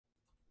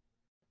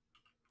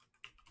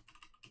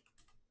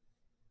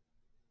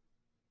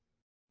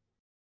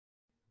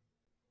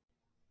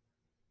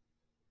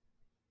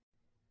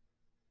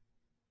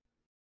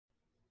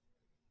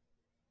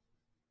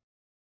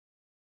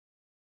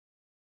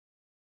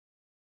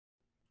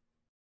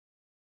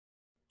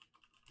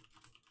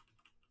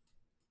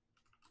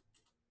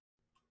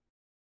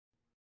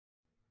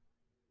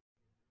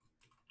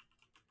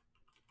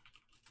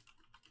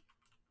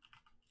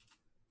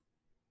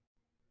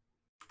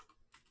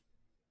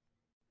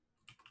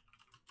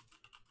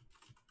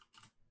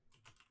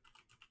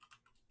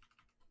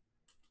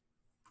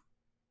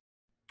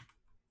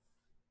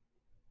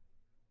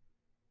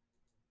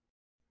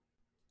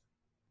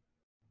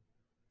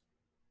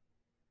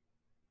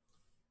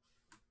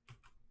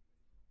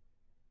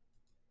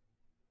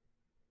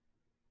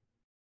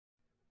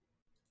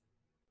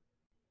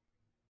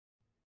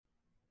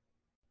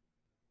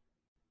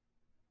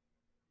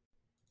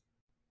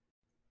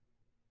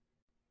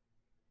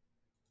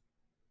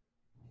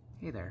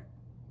Hey there.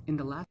 In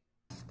the last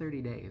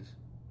 30 days,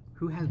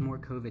 who has more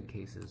COVID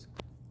cases?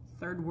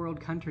 Third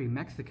world country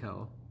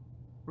Mexico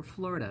or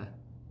Florida?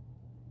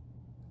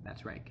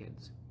 That's right,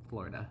 kids.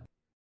 Florida.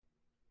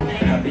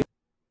 Hey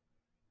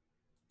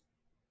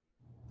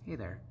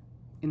there.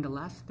 In the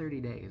last 30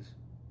 days,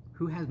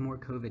 who has more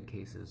COVID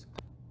cases?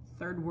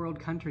 Third world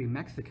country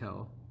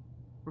Mexico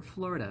or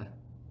Florida?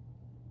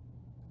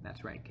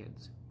 That's right,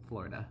 kids.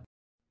 Florida.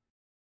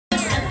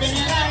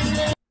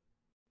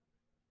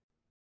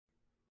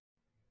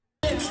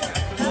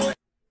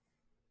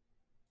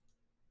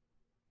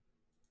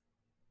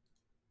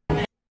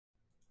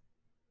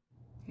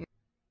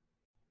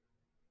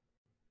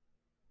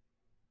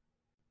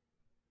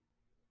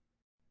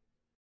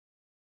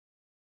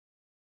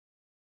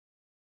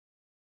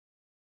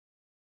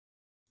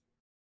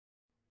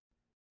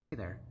 Hey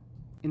there.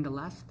 In the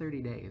last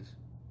 30 days,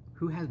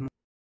 who has more?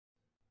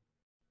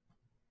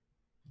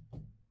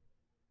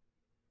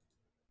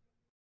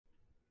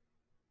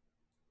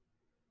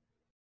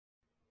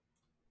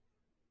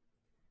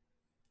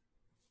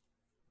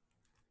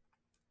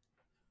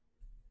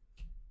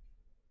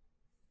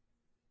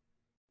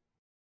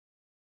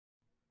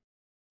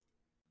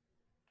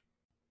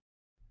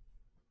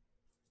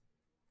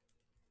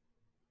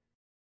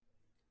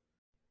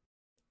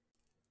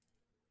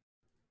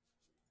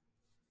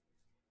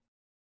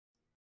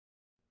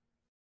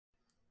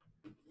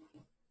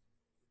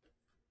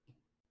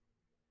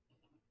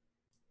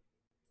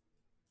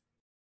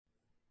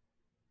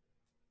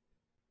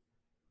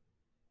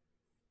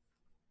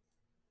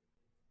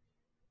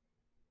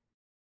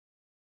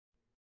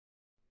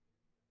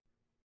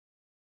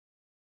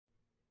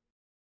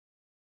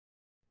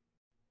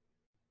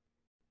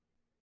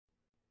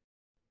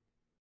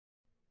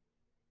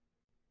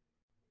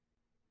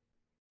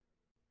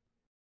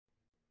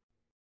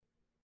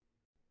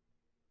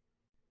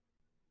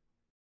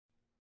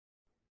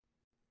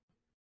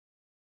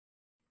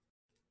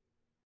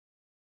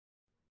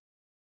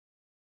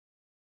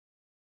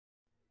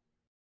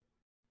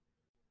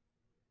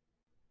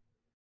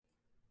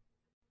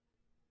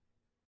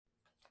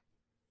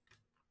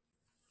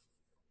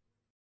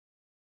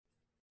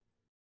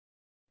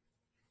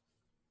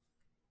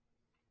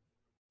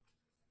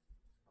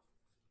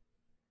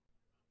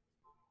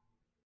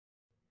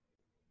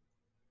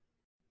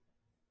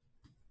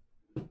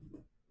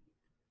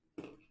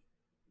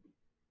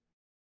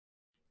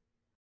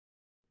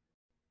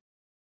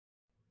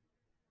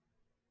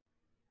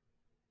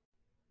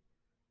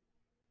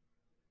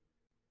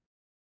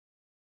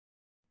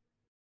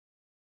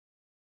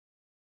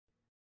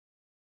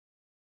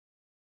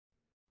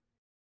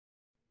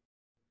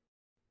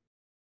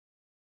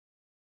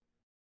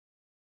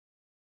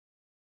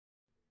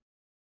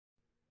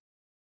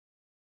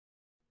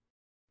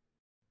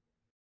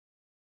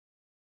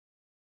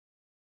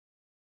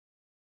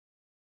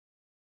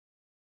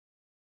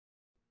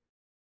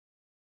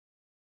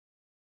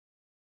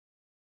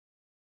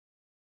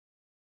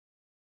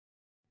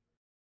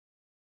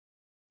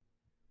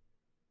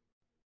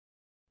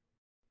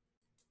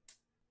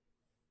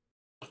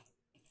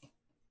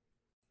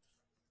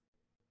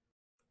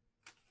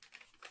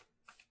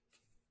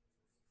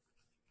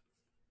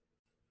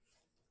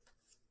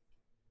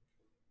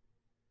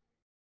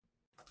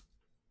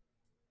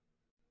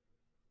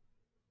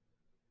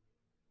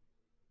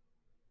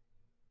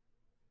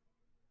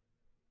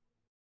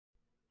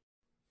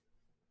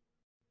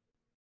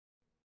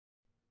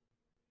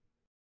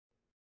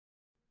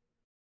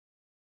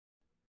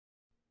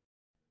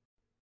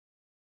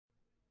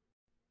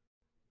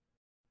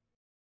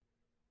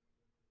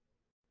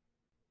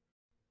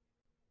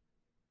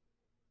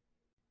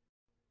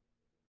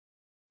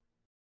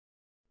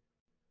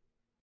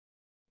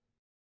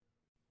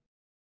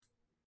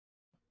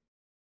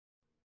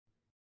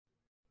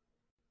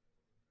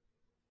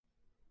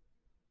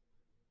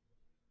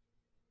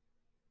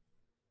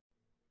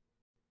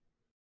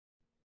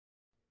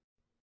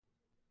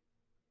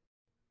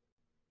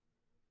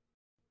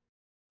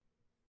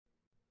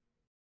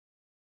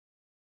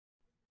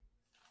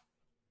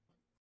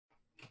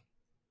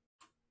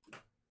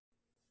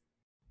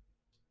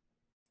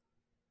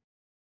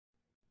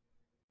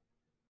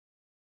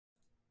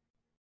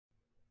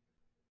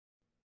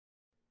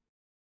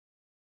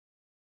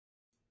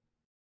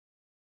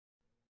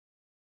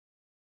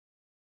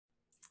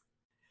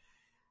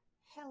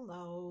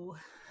 Hello.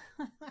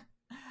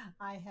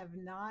 I have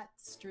not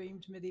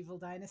streamed Medieval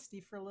Dynasty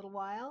for a little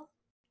while.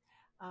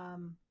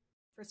 Um,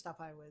 First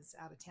off, I was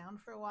out of town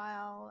for a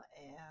while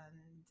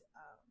and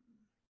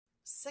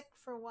sick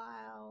for a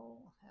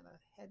while. Had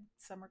a head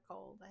summer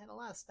cold. I had a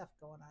lot of stuff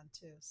going on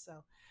too,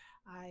 so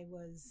I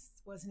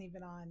wasn't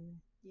even on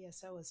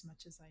ESO as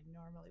much as I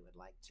normally would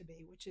like to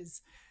be, which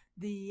is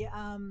the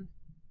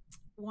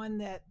one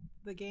that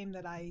the game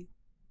that I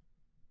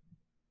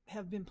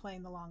have been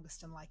playing the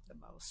longest and like the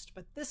most.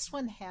 But this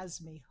one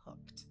has me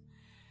hooked.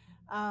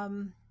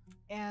 Um,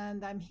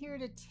 and I'm here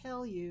to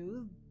tell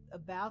you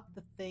about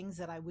the things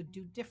that I would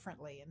do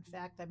differently. In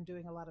fact, I'm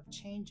doing a lot of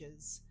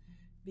changes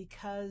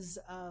because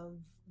of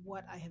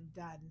what I have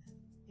done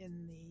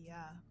in the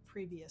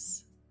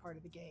previous part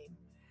of the game.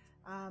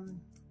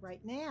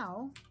 Right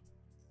now,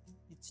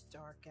 it's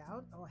dark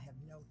out. Oh, I have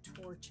no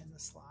torch in the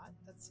slot.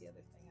 That's the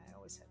other thing. I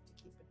always have to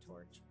keep a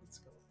torch. Let's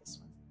go with this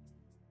one.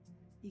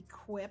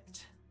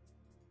 Equipped,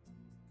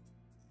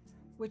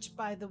 which,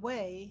 by the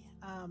way,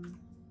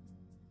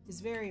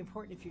 is very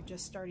important if you're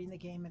just starting the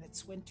game and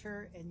it's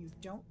winter and you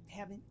don't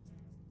have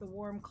the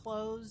warm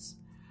clothes.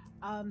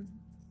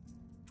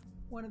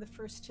 One of the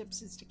first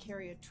tips is to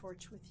carry a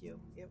torch with you.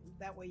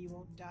 That way you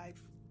won't die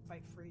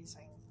by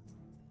freezing.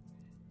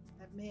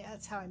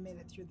 That's how I made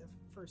it through the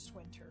first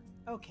winter.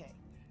 Okay,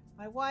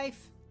 my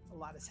wife, a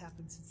lot has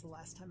happened since the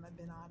last time I've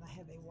been on. I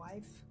have a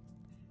wife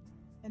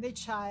and a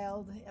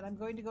child, and I'm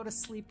going to go to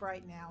sleep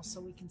right now so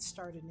we can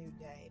start a new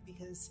day,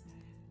 because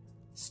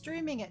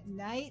streaming at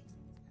night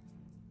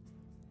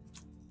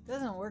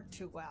doesn't work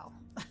too well.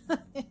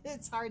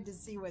 It's hard to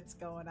see what's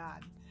going on.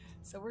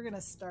 So we're going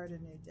to start a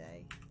new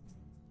day.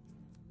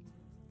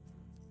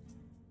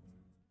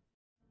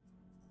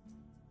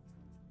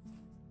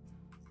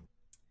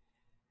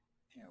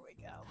 There we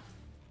go.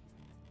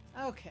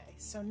 Okay,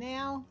 so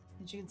now,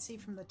 as you can see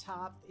from the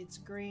top, it's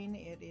green.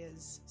 It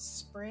is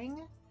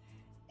spring.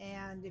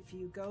 And if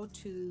you go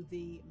to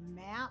the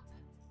map,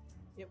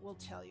 it will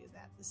tell you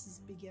that. This is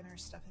beginner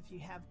stuff. If you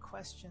have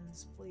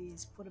questions,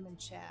 please put them in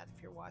chat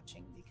if you're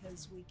watching,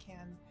 because we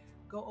can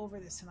go over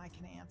this and I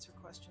can answer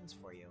questions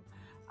for you.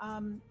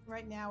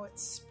 Right now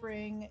it's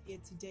spring.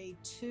 It's day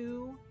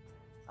 2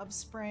 of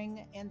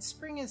spring, and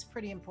spring is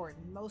pretty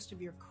important. Most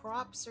of your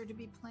crops are to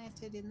be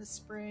planted in the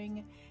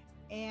spring,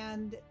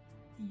 and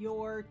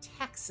your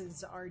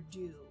taxes are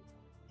due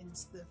in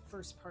the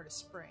first part of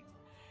spring.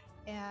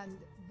 And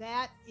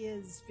that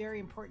is very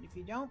important. If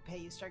you don't pay,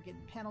 you start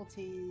getting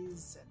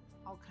penalties and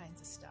all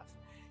kinds of stuff.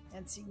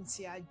 And so you can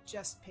see I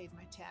just paid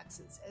my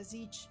taxes. As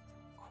each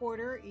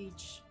quarter,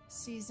 each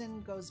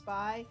season goes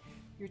by,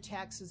 your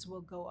taxes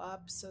will go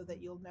up so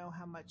that you'll know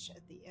how much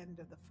at the end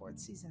of the 4th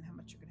season, how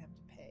much you're going to have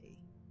to pay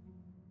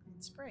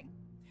in spring.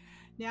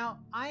 Now,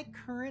 I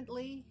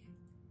currently,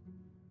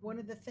 one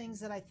of the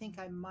things that I think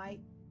I might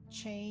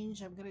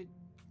change, I'm going to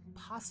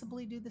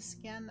possibly do this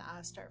again,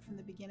 start from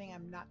the beginning,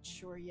 I'm not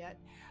sure yet,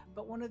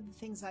 but one of the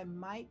things I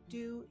might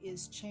do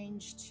is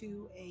change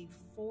to a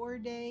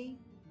 4-day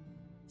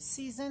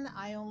season.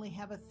 I only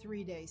have a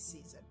 3-day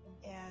season,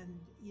 and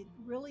it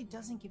really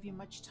doesn't give you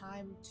much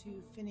time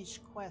to finish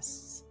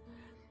quests,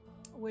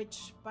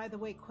 which, by the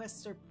way,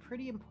 quests are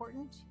pretty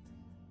important.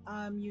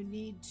 You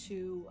need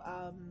to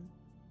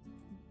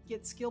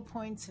get skill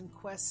points, and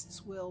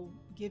quests will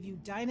give you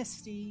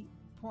dynasty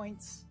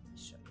points.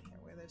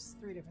 There's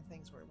 3 different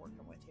things we're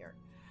working with here.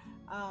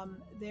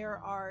 There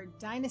are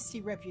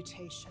dynasty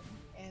reputation,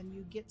 and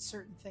you get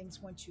certain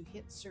things once you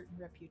hit certain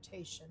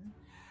reputation.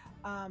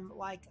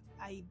 Like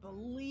I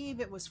believe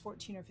it was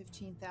 14 or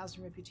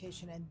 15,000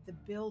 reputation, and the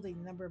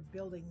number of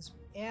buildings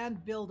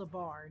and build a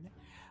barn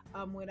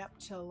went up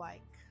to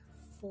like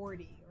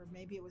 40, or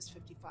maybe it was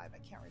 55. I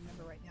can't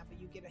remember right now, but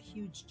you get a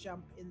huge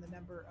jump in the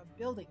number of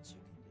buildings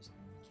you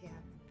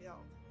can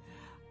build.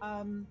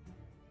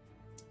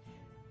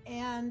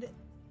 And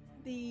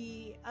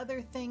the other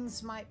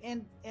things might,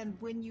 and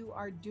when you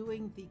are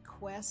doing the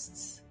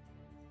quests,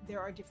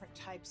 there are different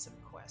types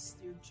of quests.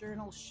 Your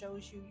journal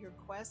shows you your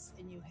quests,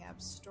 and you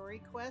have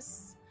story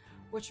quests,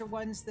 which are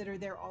ones that are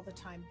there all the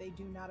time. They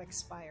do not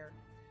expire.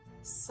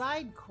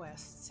 Side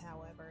quests,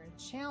 however, and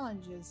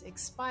challenges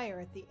expire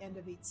at the end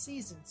of each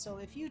season. So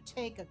if you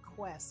take a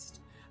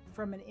quest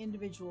from an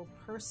individual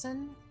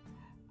person,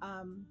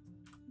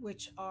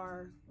 which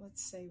are,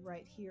 let's say,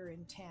 right here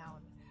in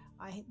town,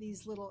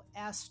 these little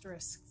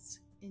asterisks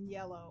in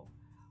yellow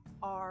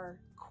are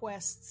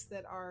quests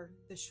that are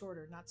the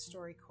shorter, not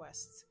story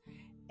quests.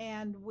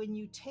 And when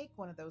you take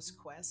one of those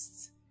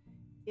quests,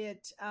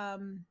 it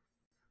hold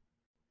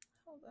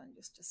on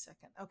just a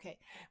second. Okay,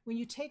 when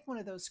you take one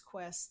of those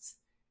quests,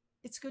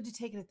 it's good to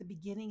take it at the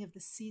beginning of the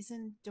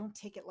season. Don't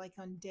take it like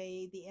on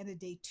the end of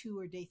day 2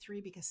 or day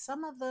 3, because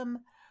some of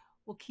them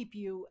will keep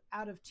you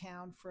out of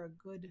town for a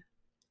good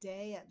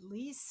day at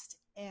least,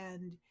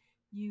 and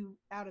you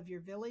out of your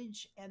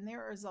village, and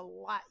there is a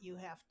lot you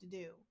have to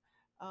do.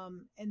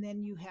 And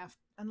then you have,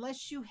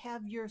 unless you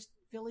have your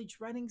village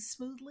running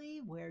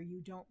smoothly, where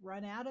you don't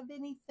run out of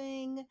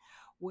anything,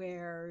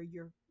 where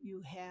you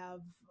have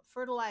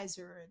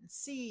fertilizer and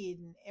seed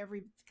and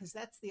because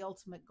that's the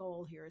ultimate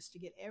goal here, is to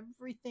get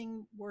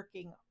everything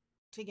working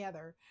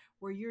together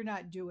where you're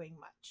not doing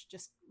much,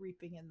 just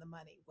reaping in the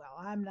money. Well,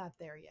 I'm not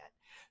there yet.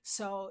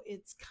 So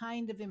it's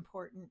kind of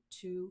important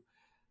to,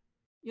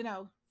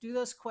 do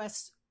those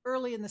quests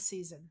early in the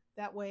season.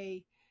 That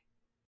way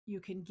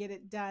you can get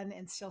it done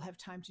and still have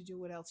time to do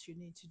what else you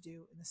need to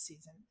do in the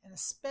season, and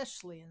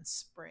especially in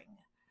spring.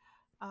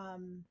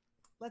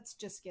 Let's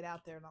just get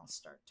out there and I'll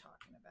start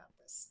talking about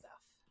this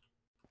stuff.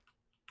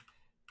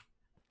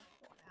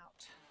 Going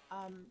out.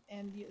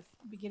 And the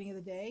beginning of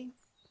the day,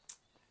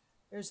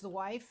 there's the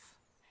wife.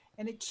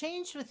 And it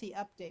changed with the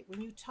update.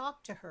 When you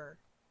talk to her,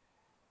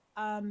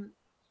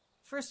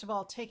 first of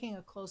all, taking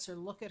a closer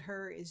look at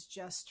her is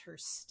just her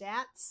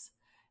stats.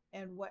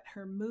 and what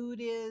her mood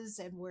is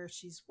and where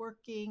she's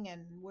working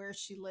and where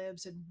she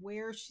lives and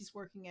where she's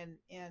working,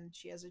 and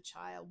she has a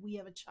child, we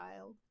have a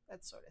child,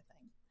 that sort of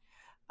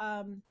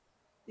thing.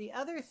 The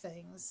other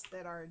things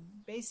that are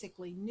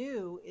basically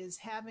new is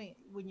having,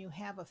 when you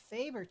have a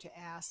favor to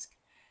ask,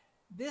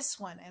 this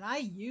one, and I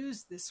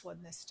used this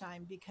one this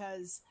time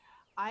because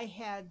I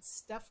had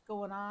stuff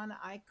going on.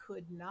 I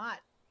could not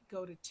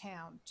go to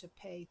town to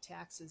pay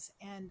taxes.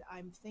 And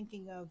I'm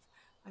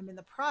in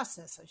the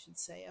process, I should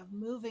say, of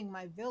moving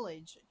my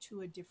village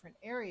to a different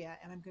area.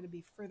 And I'm going to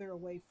be further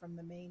away from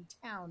the main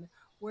town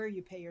where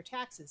you pay your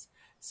taxes.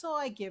 So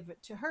I give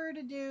it to her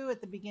to do at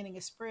the beginning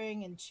of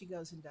spring, and she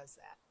goes and does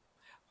that.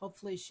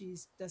 Hopefully she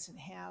doesn't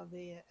have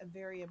a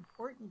very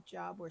important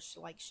job where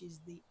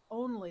she's the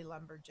only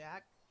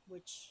lumberjack,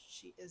 which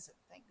she isn't,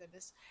 thank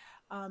goodness,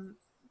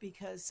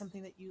 because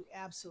something that you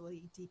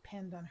absolutely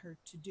depend on her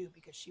to do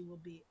because she will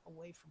be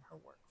away from her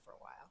work for a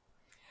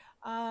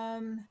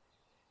while.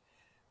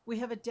 We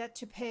have a debt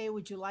to pay.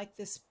 Would you like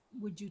this?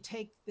 Would you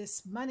take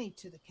this money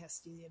to the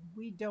Castilian?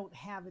 We don't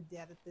have a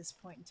debt at this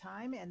point in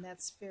time, and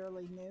that's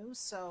fairly new,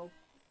 so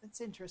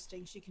it's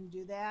interesting. She can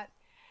do that.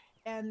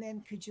 And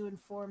then could you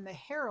inform the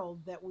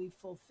herald that we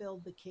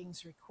fulfilled the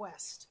king's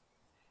request?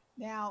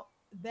 Now,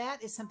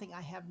 that is something I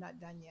have not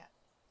done yet.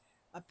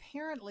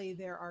 Apparently,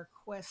 there are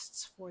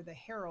quests for the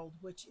herald,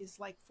 which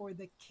is like for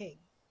the king.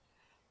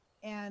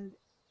 And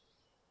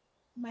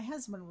my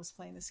husband was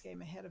playing this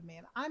game ahead of me,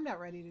 and I'm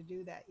not ready to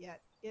do that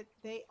yet.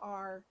 They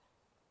are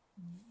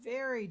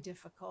very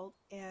difficult,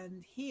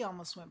 and he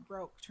almost went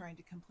broke trying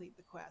to complete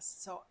the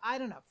quest. So I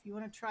don't know. If you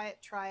want to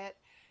try it.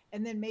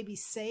 And then maybe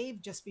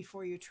save just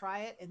before you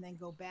try it and then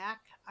go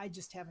back. I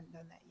just haven't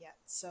done that yet.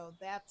 So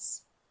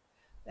that's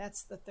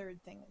the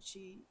third thing that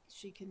she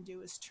can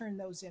do, is turn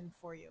those in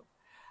for you.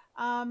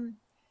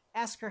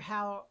 Ask her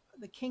how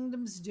the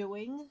kingdom's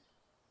doing.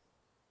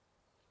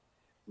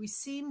 We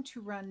seem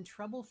to run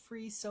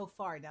trouble-free so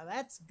far. Now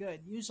that's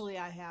good. Usually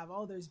I have,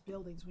 there's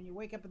buildings. When you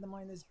wake up in the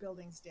morning, there's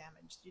buildings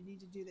damaged. You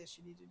need to do this,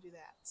 you need to do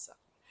that. So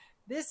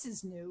this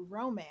is new,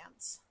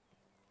 romance.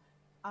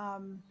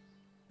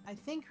 I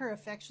think her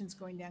affection's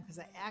going down because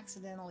I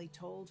accidentally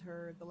told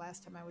her the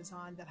last time I was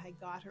on that I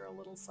got her a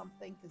little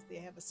something, because they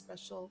have a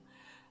special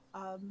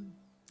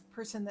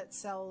person that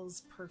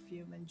sells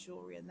perfume and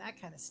jewelry and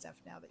that kind of stuff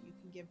now that you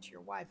can give to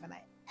your wife. And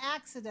I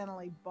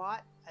accidentally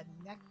bought a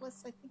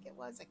necklace, I think it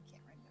was. I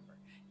can't remember.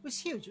 It was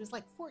huge. It was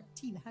like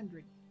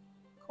 1,400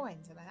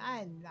 coins, and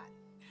I'm not.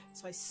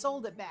 So I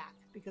sold it back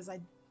because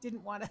I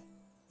didn't want to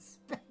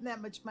spend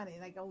that much money,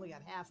 and I only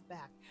got half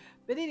back.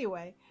 But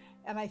anyway,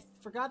 and I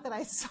forgot that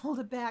I sold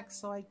it back,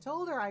 so I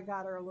told her I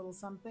got her a little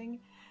something,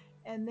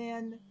 and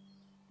then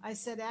I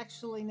said,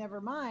 actually, never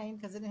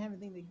mind, because I didn't have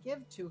anything to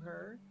give to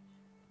her,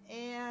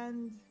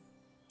 and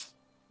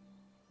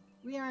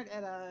we aren't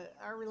at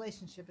our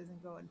relationship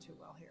isn't going too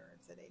well here.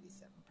 It's at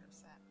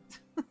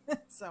 87%.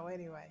 So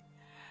anyway,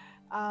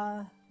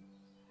 and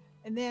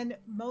then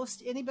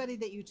anybody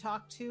that you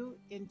talk to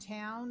in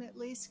town, at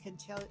least, can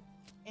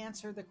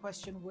answer the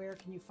question, where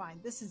can you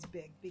find? This is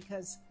big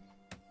because,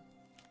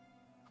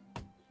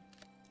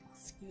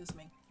 excuse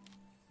me,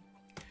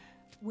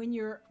 when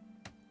you're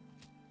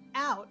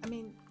out, I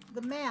mean,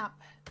 the map,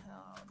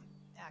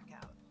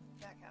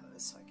 back out of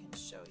this so I can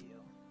show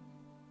you.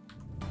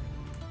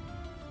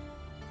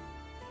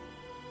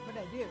 What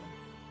did I do?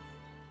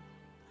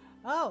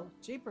 Oh,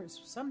 jeepers,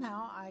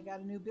 somehow I got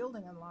a new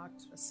building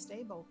unlocked, a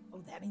stable.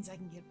 Oh, that means I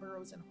can get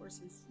burros and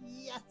horses.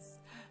 Yes!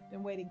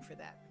 Been waiting for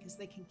that because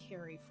they can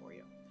carry for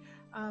you.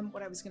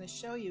 What I was going to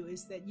show you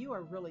is that you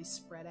are really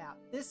spread out.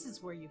 This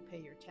is where you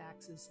pay your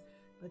taxes,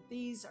 but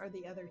these are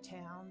the other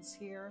towns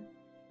here.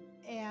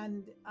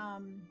 And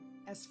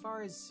as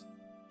far as,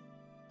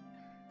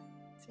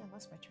 see, I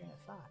lost my train of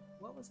thought.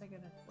 What was I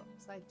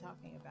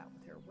talking about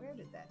with her? Where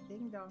did that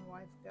ding-dong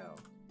wife go?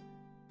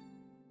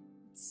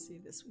 Let's see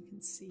this. We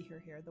can see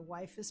her here. The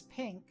wife is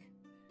pink,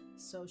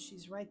 so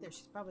she's right there.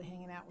 She's probably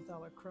hanging out with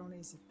all her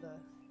cronies at the...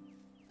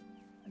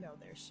 No,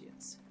 there she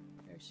is.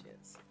 There she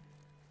is.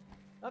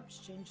 Oh,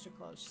 she changed her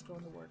clothes. She's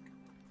going to work.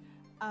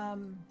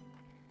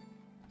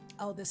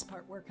 Oh, this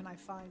part, where can I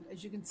find?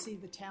 As you can see,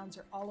 the towns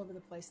are all over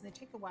the place, and they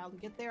take a while to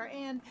get there,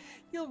 and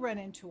you'll run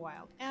into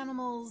wild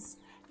animals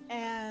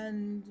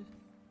and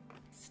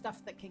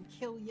stuff that can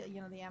kill you.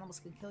 You know, the animals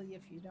can kill you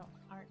if you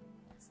aren't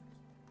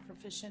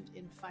proficient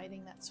in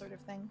fighting, that sort of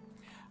thing.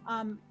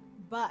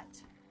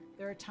 But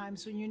there are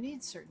times when you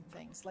need certain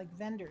things, like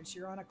vendors.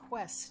 You're on a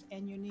quest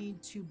and you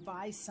need to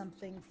buy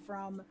something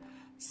from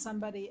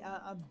somebody,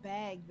 a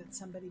bag that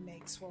somebody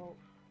makes. Well,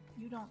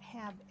 you don't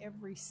have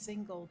every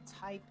single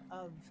type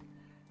of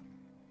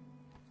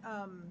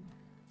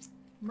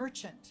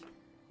merchant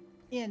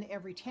in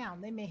every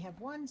town. They may have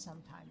one,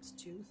 sometimes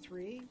two,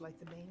 three, like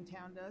the main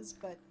town does,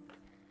 but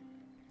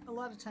a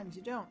lot of times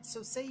you don't.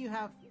 So say you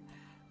have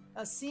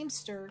a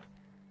seamster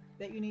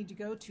that you need to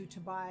go to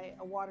buy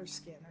a water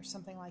skin or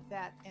something like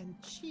that, and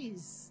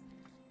she's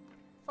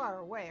far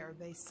away, or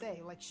they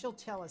say, like, she'll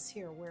tell us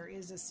here, where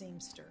is a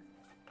seamster?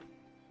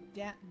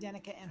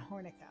 Denica and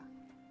Hornica.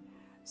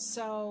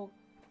 So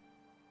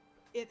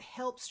it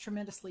helps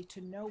tremendously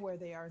to know where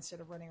they are instead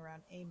of running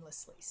around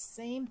aimlessly.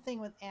 Same thing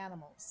with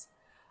animals.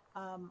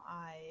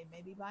 I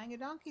may be buying a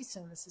donkey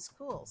soon. This is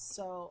cool.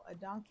 So a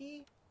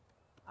donkey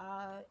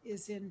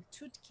is in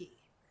Tutki.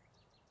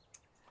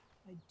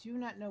 I do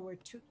not know where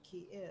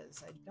Tutki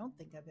is. I don't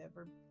think I've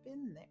ever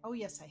been there. Oh,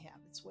 yes, I have.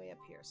 It's way up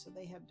here. So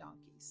they have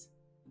donkeys.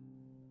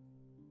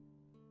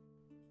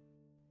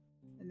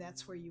 And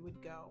that's where you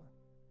would go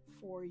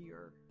for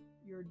your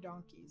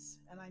donkeys.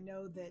 And I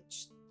know that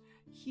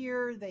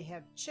here they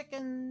have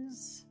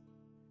chickens.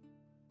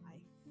 I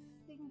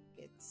think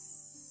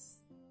it's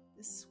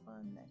this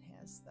one that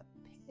has the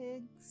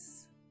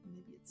pigs.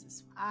 Maybe it's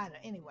this one. I don't know.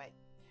 Anyway,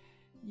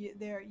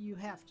 you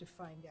have to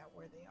find out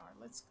where they are.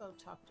 Let's go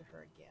talk to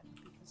her again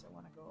because I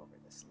want to go over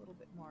this a little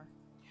bit more.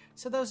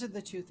 So those are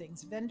the two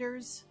things: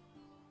 vendors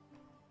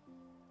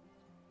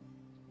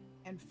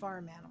and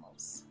farm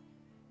animals.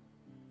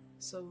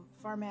 So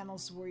farm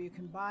animals where you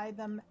can buy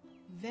them.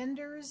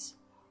 Vendors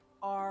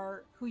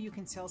are who you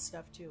can sell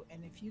stuff to.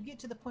 And if you get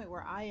to the point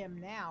where I am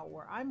now,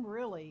 where I'm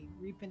really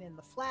reaping in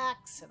the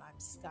flax and I've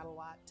got a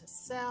lot to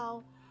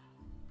sell,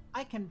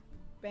 I can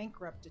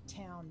bankrupt a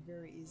town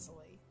very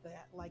easily.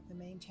 That, like, the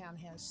main town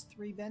has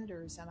 3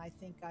 vendors, and I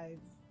think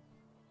I've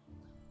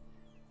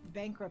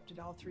bankrupted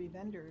all 3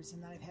 vendors,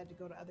 and then I've had to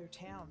go to other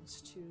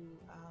towns to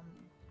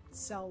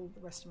sell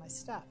the rest of my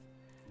stuff.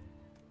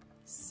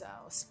 So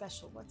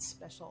special, what's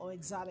special? Oh,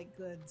 exotic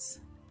goods.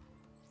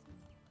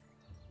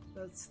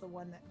 That's the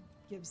one that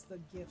gives the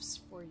gifts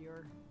for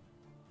your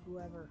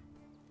whoever.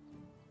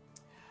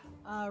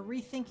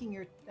 Rethinking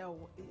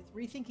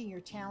your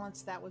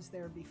talents. That was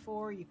there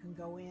before. You can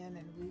go in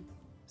and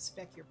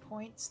respec your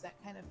points, that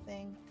kind of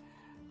thing.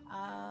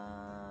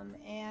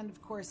 And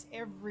of course,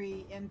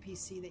 every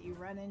NPC that you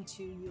run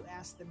into, you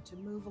ask them to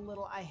move a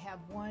little. I have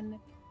one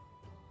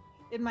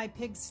in my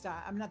pigsty.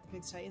 I'm not the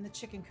pigsty, in the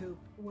chicken coop,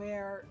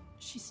 where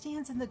she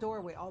stands in the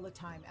doorway all the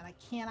time, and I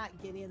cannot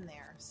get in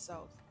there.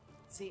 So,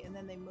 see, and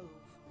then they move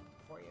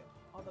for you.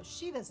 Although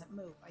she doesn't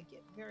move, I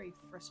get very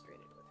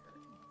frustrated with her.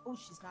 Oh,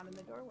 she's not in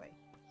the doorway.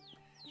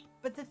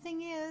 But the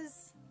thing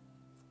is,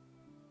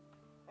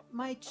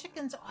 my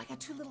chickens, oh, I got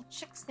 2 little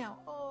chicks now.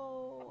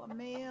 Oh, a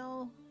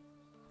male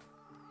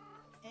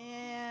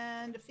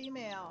and a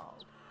female.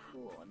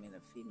 Cool, I mean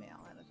a female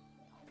and a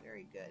male.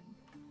 Very good.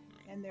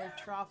 And their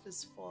trough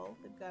is full.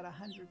 They've got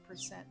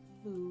 100%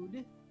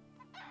 food.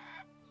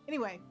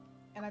 Anyway,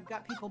 and I've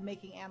got people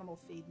making animal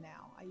feed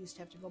now. I used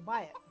to have to go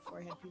buy it before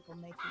I had people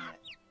making it.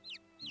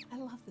 I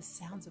love the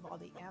sounds of all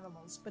the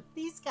animals, but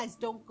these guys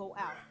don't go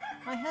out.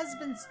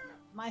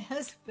 My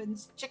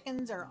husband's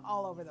chickens are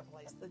all over the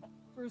place. The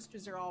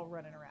roosters are all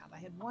running around. I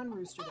had one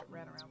rooster that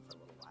ran around for a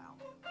little while.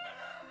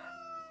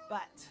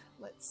 But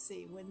let's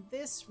see, when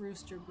this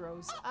rooster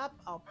grows up,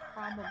 I'll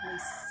probably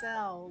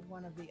sell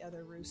one of the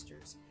other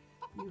roosters.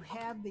 You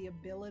have the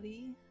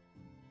ability,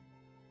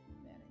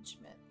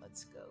 management,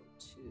 let's go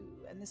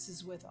to, and this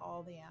is with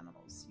all the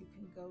animals. You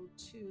can go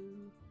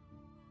to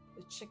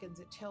the chickens.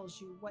 It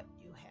tells you what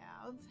you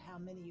have, how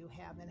many you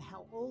have, and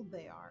how old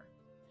they are.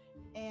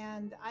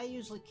 And I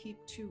usually keep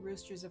 2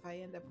 roosters. If I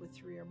end up with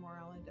 3 or more,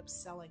 I'll end up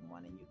selling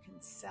one, and you can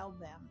sell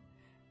them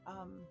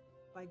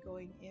by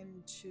going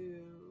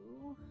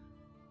into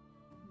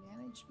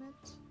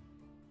management.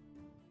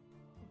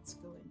 Let's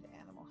go into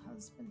animal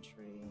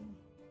husbandry,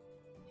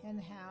 hen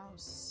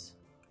house,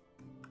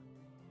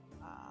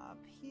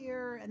 up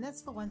here. And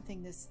that's the one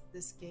thing this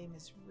game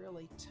is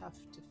really tough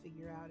to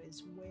figure out,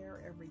 is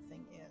where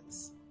everything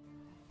is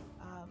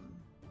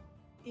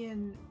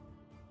in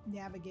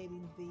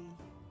navigating the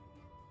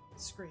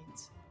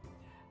screens.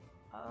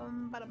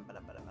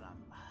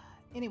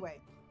 Anyway,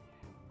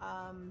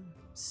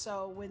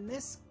 so when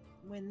this,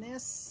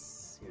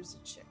 here's a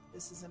chick.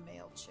 This is a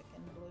male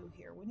chicken, blue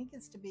here. When he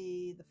gets to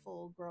be the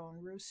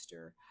full-grown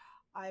rooster,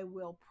 I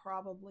will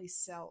probably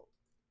sell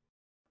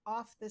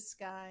off this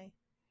guy,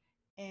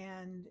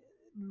 and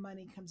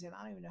money comes in.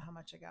 I don't even know how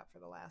much I got for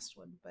the last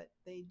one, but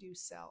they do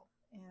sell,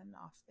 and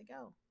off they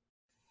go.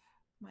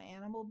 My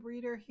animal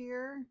breeder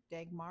here,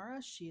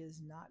 Dagmara, she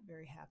is not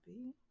very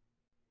happy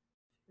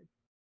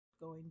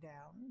going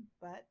down,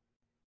 but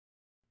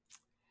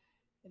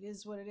it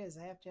is what it is.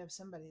 I have to have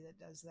somebody that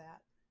does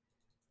that.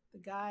 The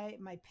guy,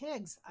 my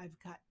pigs, I've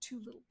got 2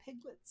 little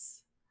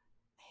piglets.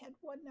 I had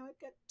 1, now I've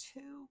got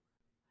 2.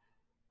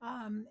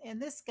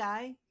 And this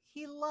guy,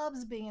 he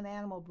loves being an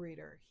animal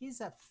breeder. He's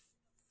a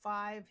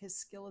 5, his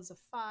skill is a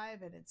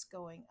 5, and it's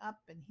going up,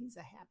 and he's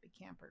a happy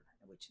camper,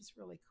 which is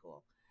really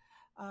cool.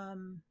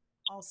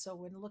 Also,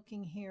 when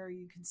looking here,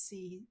 you can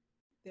see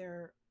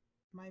there,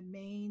 my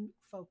main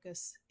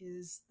focus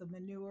is the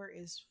manure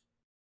is,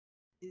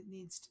 it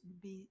needs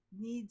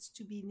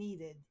to be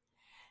needed.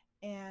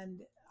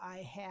 And I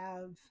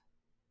have,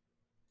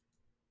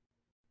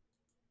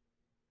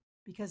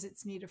 because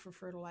it's needed for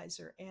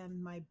fertilizer,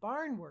 and my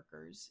barn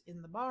workers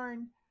in the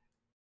barn,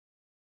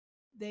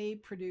 they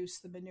produce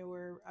the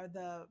manure, or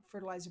the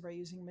fertilizer, by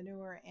using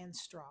manure and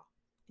straw.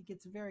 It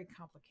gets very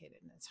complicated,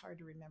 and it's hard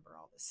to remember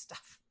all this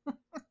stuff.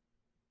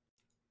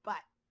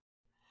 But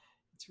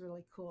it's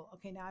really cool.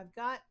 Okay, now I've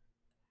got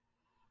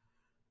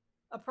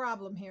a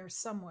problem here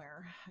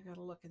somewhere. I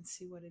gotta look and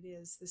see what it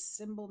is. This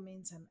symbol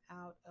means I'm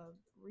out of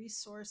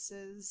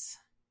resources.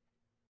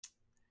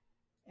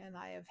 And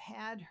I have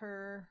had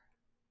her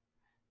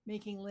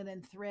making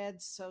linen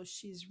thread, so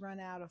she's run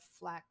out of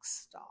flax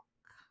stock.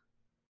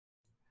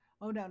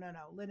 Oh, no, no,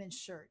 no, linen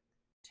shirt.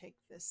 Take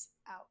this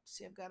out.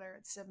 See, I've got her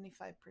at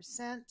 75%.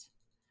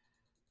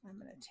 I'm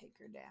going to take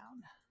her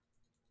down.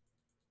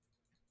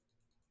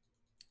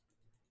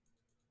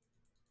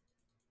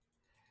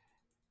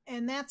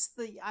 And that's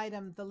the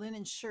item, the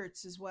linen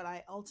shirts is what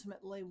I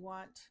ultimately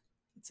want.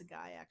 It's a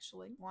guy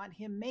actually. Want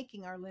him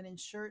making our linen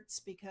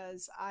shirts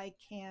because I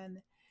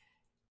can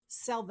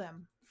sell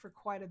them for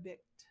quite a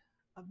bit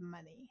of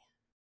money.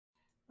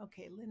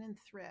 Okay, linen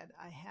thread.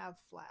 I have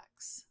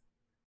flax.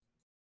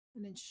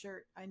 Linen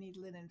shirt. I need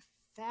linen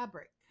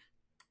fabric.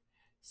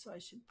 So I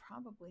should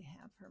probably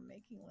have her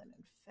making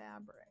linen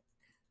fabric.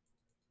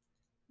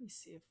 Let me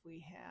see if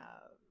we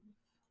have.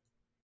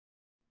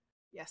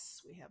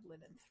 Yes, we have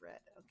linen thread.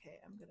 Okay,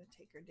 I'm going to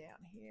take her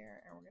down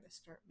here and we're going to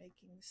start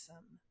making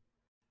some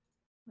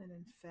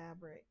linen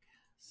fabric.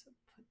 So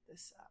put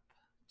this up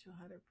to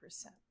 100%.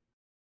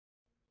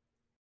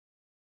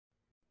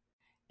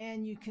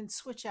 And you can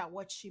switch out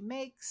what she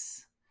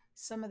makes.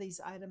 Some of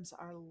these items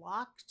are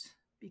locked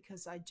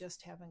because I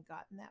just haven't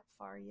gotten that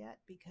far yet,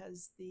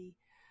 because the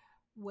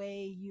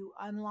way you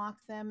unlock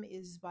them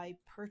is by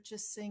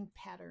purchasing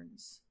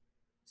patterns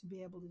to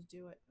be able to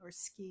do it, or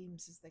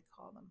schemes as they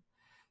call them.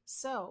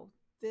 So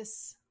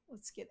this,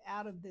 let's get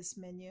out of this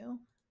menu.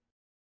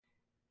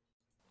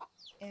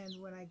 And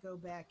when I go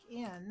back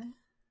in,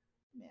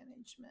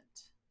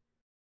 management,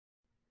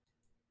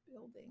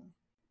 building,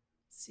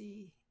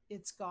 see,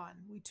 it's gone.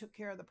 We took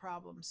care of the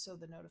problem, so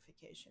the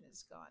notification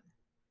is gone.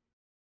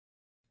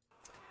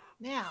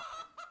 Now,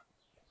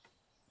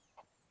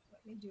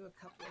 let me do a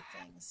couple of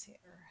things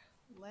here.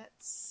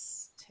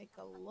 Let's take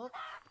a look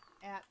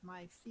at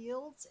my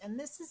fields. And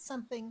this is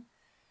something,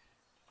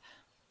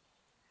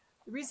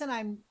 the reason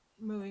I'm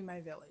moving my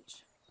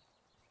village,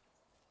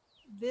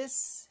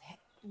 this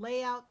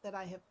layout that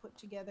I have put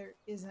together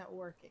isn't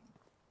working.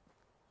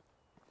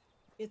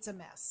 It's a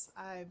mess.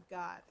 I've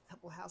got a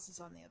couple houses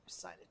on the other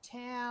side of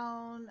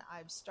town.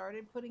 I've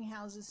started putting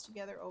houses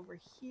together over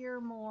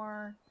here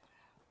more,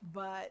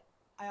 but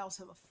I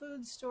also have a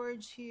food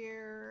storage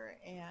here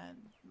and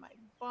my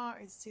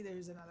barn. See,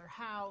 there's another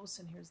house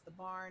and here's the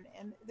barn,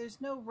 and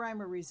there's no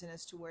rhyme or reason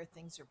as to where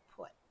things are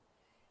put.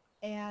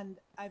 And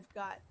I've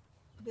got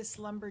this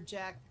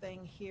lumberjack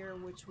thing here,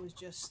 which was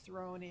just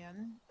thrown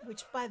in,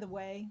 which, by the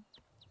way,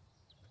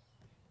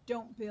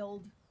 don't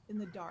build in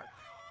the dark.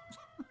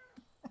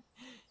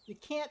 You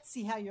can't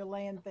see how you're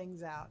laying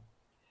things out.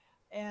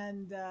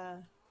 And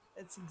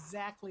that's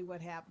exactly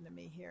what happened to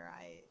me here.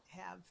 I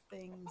have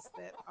things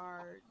that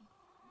are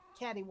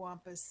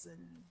cattywampus,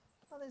 and,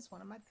 well, there's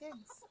one of my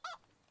pigs.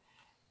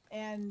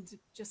 And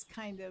just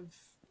kind of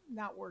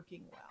not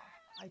working well.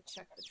 I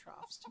checked the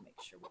troughs to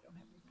make sure we don't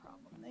have any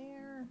problem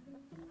there.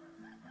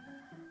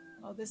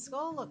 Oh, this,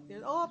 oh, look,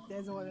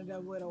 there's one of the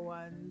little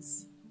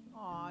ones.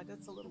 Aw,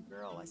 that's a little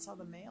girl. I saw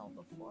the male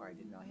before. I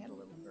didn't know I had a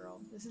little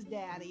girl. This is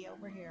Daddy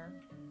over here.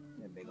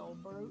 A big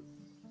old brute.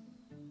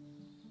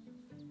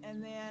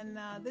 And then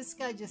this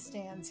guy just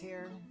stands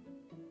here.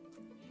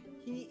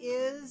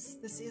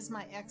 This is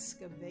my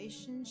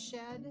excavation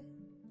shed,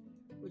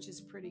 which is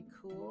pretty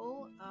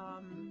cool.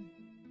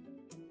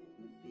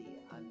 Would be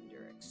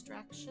under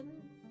extraction,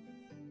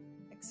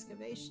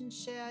 excavation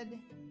shed.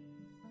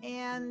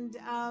 And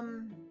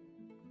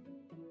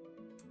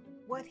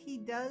what he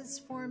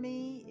does for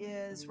me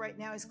is, right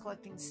now he's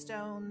collecting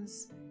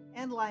stones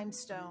and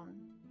limestone.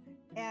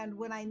 And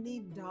when I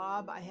need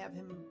daub, I have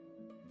him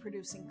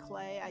producing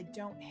clay. I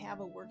don't have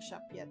a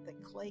workshop yet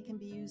that clay can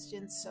be used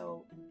in,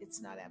 so it's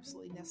not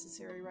absolutely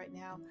necessary right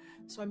now.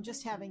 So I'm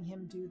just having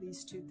him do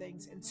these two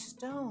things. And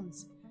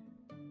stones,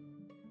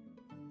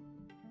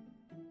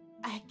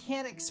 I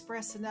can't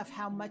express enough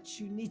how much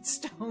you need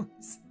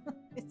stones.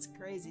 It's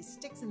crazy.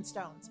 Sticks and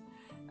stones.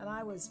 And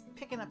I was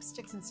picking up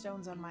sticks and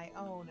stones on my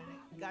own, and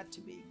it got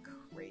to be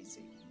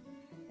crazy.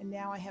 And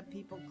now I have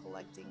people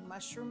collecting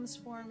mushrooms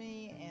for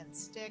me, and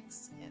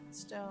sticks and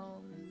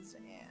stones,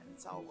 and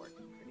it's all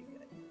working pretty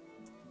good.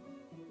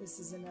 This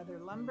is another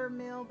lumber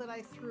mill that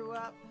I threw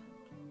up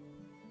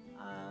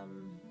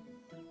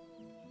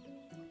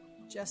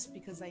just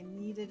because I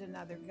needed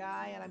another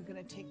guy, and I'm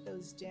going to take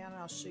those down,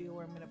 and I'll show you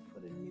where I'm going to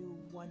put a new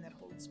one that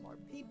holds more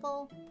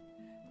people.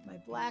 My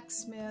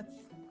blacksmith,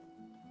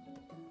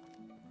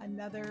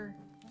 another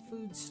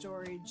food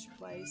storage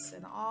place,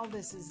 and all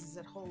this is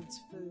it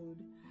holds food.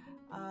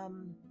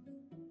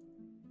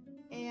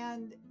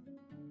 And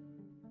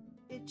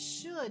it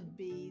should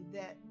be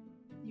that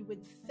you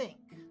would think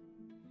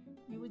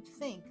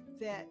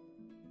that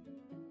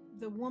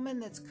the woman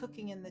that's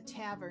cooking in the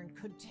tavern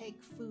could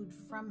take food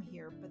from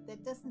here, but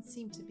that doesn't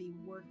seem to be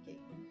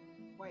working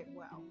quite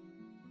well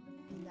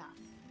enough.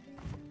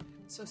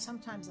 So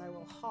sometimes I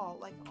will haul,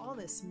 like all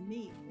this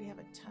meat. We have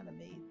a ton of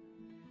meat.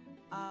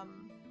 I'll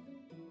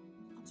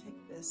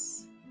take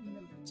this. I'm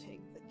going to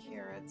take the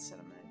carrots,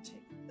 and I'm going to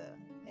take the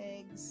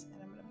eggs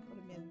and I'm going to put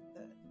them in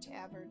the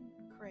tavern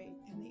crate,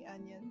 and the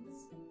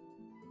onions.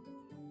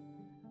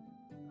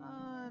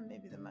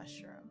 Maybe the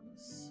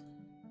mushrooms.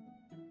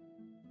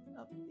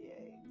 Up the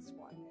eggs,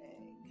 one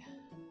egg.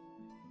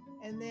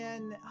 And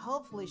then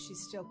hopefully she's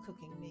still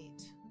cooking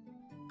meat.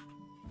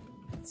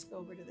 Let's go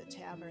over to the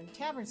tavern.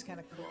 Tavern's kind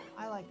of cool.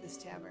 I like this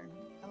tavern.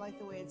 I like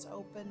the way it's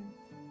open.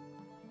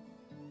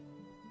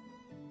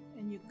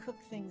 And you cook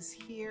things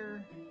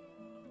here.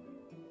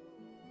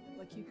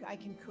 Like I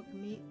can cook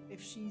meat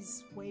if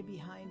she's way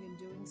behind in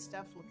doing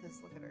stuff. Look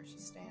at her.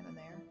 She's standing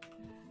there.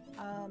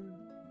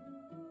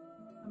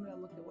 I'm going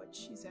to look at what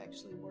she's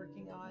actually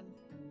working on.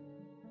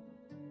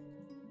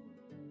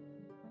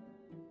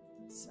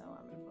 So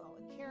I'm going to put all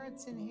the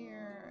carrots in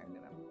here. I'm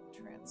going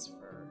to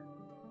transfer.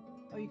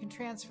 Oh, you can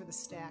transfer the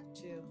stack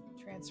too.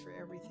 Transfer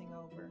everything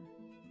over.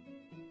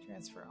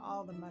 Transfer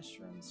all the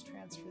mushrooms.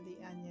 Transfer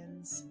the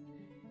onions.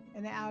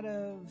 And out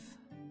of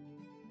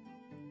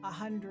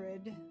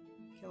 100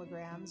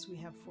 kilograms, we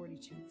have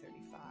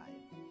 42.35.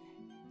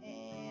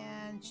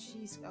 And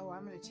she's,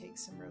 I'm going to take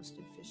some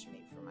roasted fish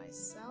meat for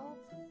myself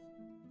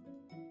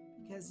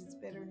because it's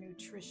better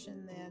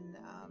nutrition than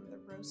the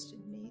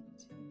roasted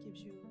meat.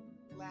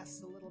 It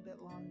lasts a little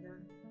bit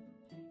longer.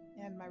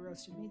 And my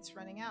roasted meat's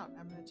running out.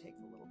 I'm going to take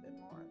a little bit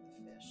more of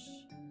the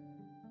fish.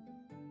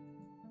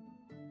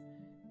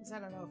 Because I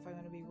don't know if I'm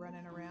going to be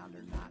running around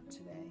or not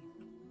today.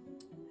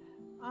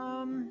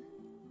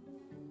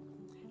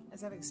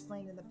 As I've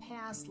explained in the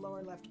past,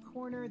 lower left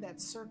corner,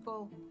 that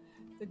circle,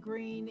 the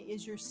green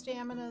is your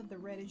stamina, the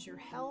red is your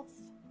health.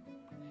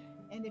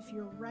 And if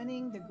you're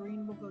running, the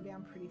green will go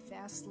down pretty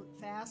fast,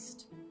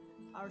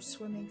 or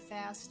swimming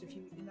fast.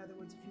 In other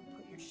words, if you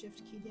put your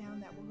shift key down,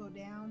 that will go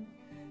down.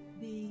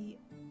 The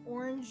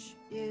orange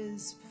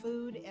is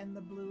food and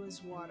the blue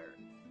is water.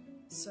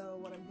 So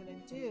what I'm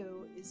going to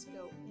do is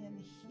go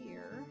in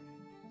here,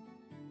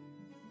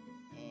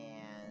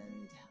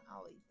 and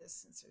I'll eat this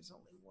since there's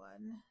only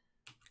one.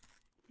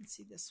 You can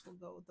see this will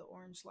go, the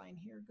orange line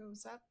here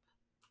goes up.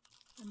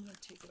 I'm going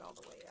to take it all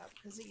the way up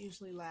because it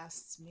usually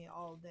lasts me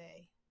all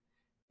day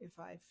if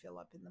I fill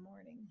up in the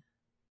morning.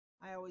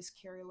 I always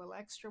carry a little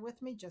extra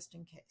with me just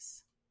in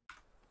case.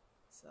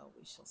 So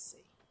we shall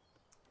see.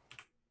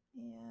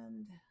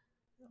 And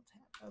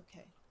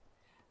okay.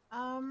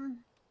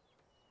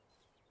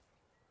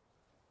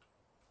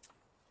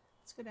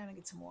 Let's go down and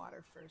get some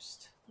water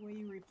first. The way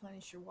you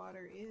replenish your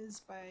water is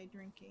by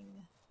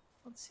drinking.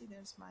 Let's see,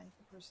 there's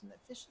the person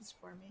that fishes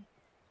for me.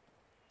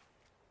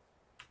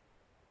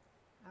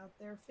 Out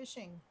there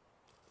fishing.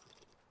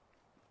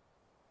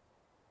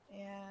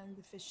 And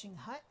the fishing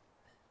hut.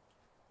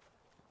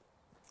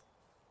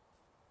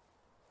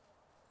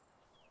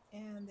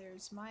 And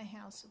there's my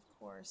house, of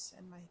course,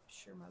 and I'm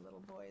sure my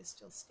little boy is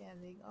still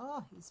standing.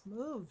 Oh, he's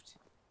moved.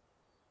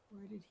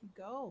 Where did he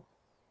go?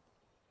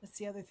 That's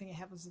the other thing that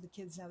happens with the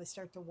kids now. They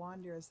start to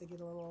wander as they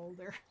get a little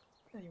older.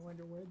 And you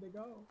wonder where'd they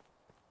go.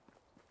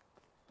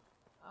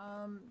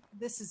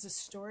 This is a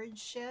storage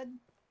shed.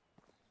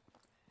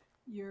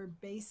 Your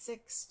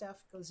basic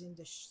stuff goes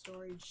into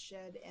storage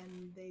shed,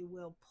 and they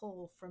will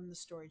pull from the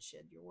storage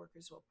shed. Your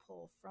workers will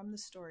pull from the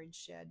storage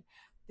shed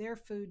their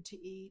food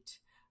to eat,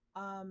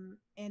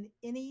 and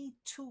any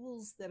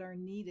tools that are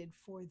needed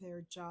for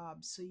their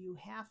job. So you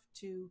have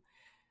to,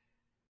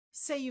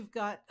 say you've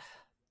got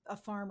a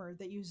farmer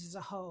that uses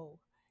a hoe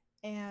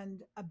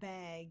and a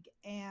bag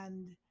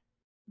and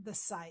the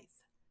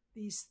scythe,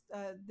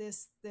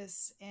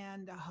 this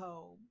and a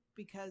hoe,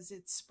 because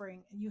it's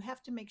spring. You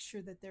have to make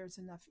sure that there's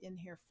enough in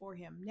here for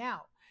him.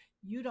 Now,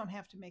 you don't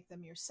have to make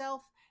them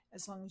yourself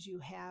as long as you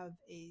have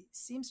a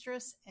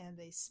seamstress and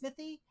a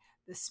smithy.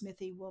 The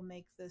smithy will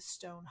make the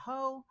stone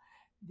hoe,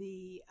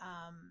 the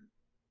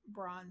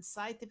bronze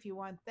scythe if you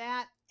want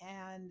that,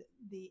 and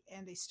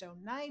a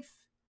stone knife,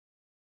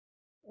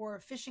 or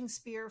a fishing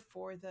spear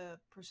for the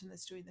person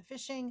that's doing the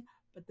fishing,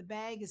 but the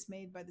bag is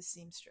made by the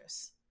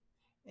seamstress.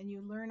 And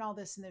you learn all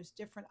this, and there's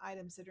different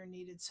items that are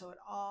needed, so it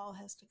all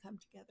has to come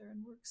together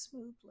and work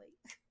smoothly.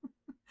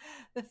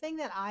 The thing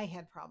that I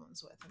had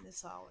problems with, and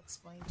this I'll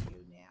explain to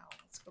you now,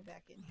 let's go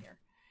back in here,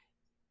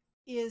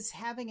 is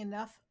having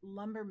enough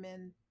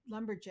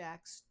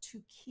lumberjacks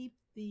to keep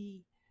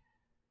the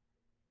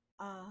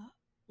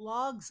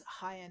logs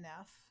high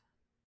enough,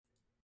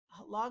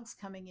 logs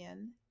coming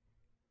in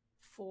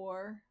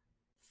for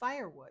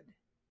firewood.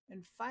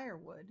 And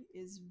firewood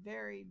is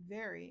very,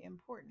 very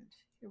important.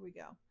 Here we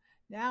go.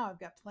 Now I've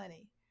got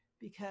plenty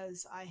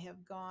because I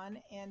have gone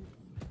and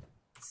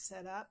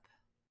set up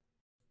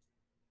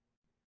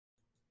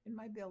in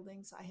my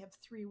buildings. I have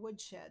 3 wood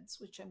sheds,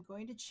 which I'm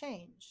going to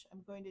change.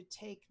 I'm going to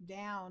take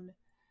down,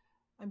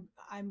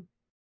 I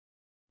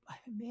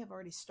may have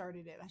already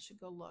started it. I should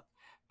go look.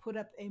 Put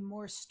up a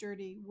more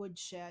sturdy wood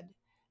shed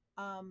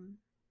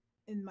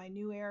in my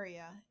new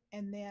area,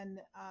 and then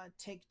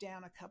take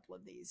down a couple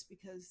of these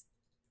because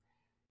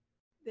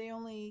they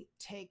only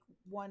take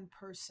one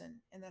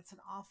person, and that's an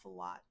awful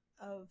lot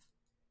of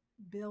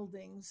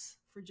buildings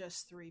for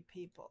just 3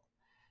 people.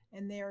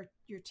 And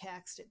you're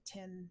taxed at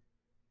 10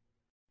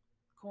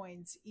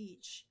 coins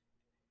each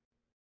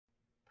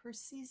per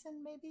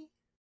season, maybe?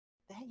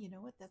 That, you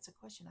know what? That's a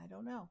question. I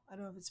don't know. I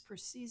don't know if it's per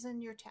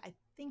season. I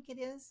think it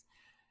is.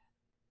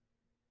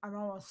 I'm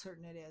almost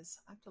certain it is.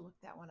 I have to look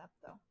that one up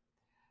though.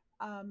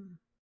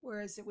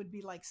 Whereas it would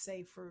be like,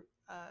 say, for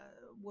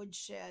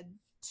Woodshed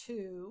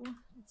 2.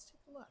 Let's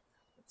take a look.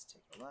 Let's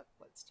take a look.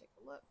 Let's take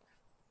a look.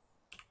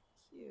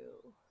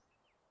 Q.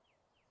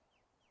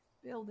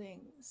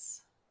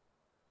 Buildings.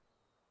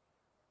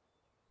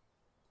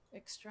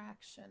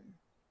 Extraction.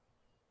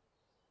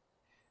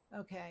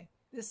 Okay,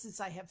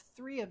 I have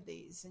 3 of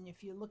these. And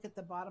if you look at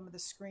the bottom of the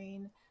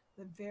screen,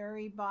 the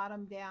very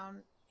bottom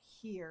down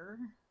here,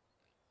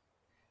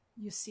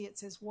 you see it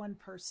says 1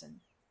 person.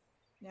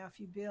 Now, if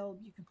you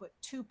build, you can put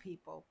 2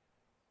 people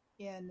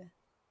in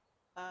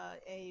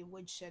a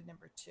woodshed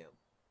number 2.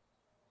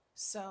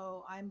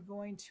 So I'm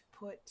going to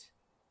put,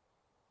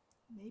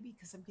 maybe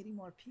because I'm getting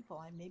more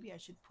people, maybe I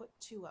should put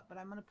 2 up, but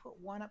I'm going to put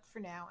 1 up for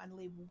now and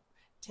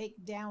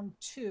take down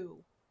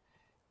 2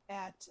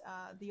 at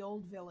the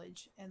old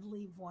village and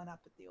leave 1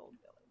 up at the old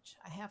village.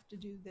 I have to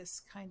do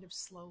this kind of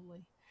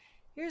slowly.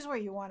 Here's where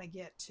you want to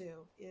get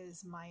to,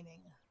 is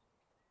mining,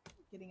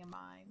 getting a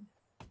mine.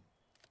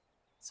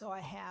 So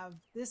I have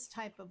this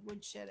type of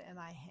woodshed and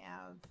I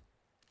have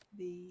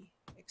the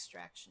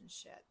extraction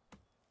shed.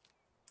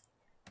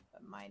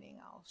 But mining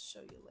I'll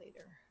show you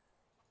later.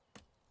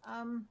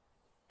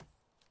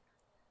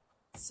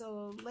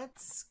 So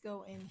let's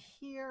go in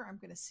here. I'm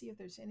going to see if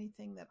there's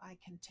anything that I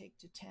can take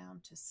to town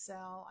to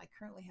sell. I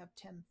currently have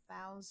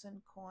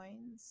 10,000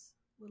 coins,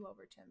 a little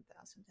over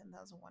 10,000,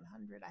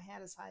 10,100. I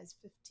had as high as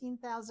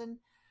 15,000.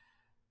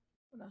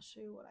 But I'll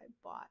show you what I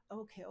bought.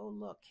 Okay, oh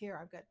look here,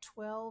 I've got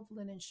 12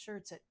 linen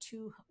shirts at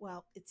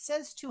well, it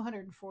says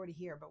 240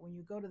 here, but when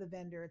you go to the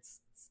vendor,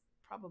 it's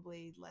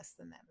probably less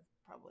than that. It's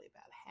probably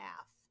about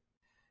half.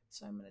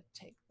 So I'm going to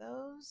take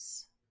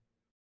those.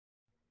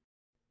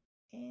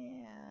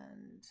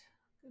 And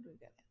good, we've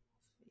got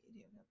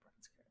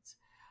bronze cards.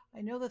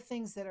 I know the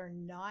things that are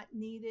not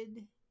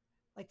needed,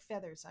 like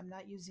feathers. I'm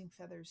not using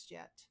feathers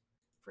yet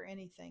for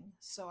anything.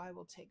 So I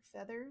will take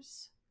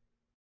feathers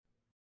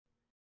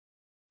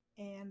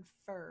and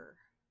fur.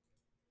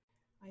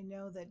 I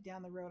know that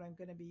down the road I'm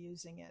going to be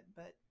using it,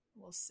 but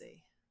we'll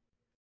see.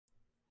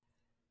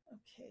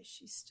 Okay,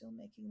 she's still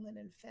making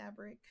linen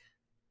fabric.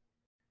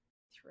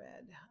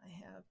 Thread. I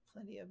have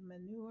plenty of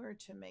manure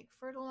to make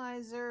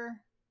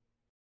fertilizer.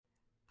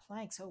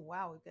 Planks. Oh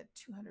wow, we've got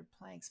 200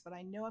 planks, but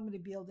I know I'm going to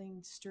be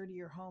building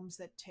sturdier homes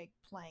that take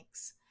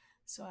planks.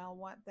 So I'll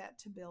want that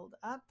to build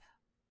up.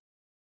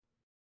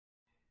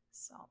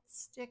 Salt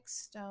sticks,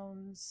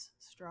 stones,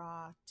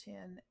 straw,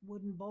 tin,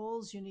 wooden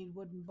bowls. You need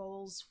wooden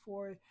bowls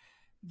for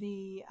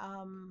the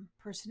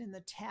person in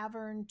the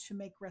tavern to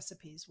make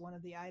recipes. One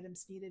of the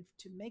items needed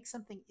to make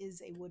something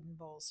is a wooden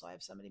bowl. So I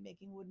have somebody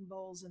making wooden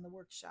bowls in the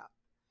workshop.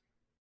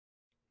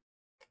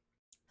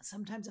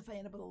 Sometimes if I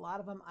end up with a lot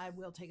of them, I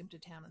will take them to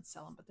town and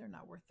sell them, but they're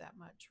not worth that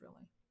much,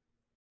 really.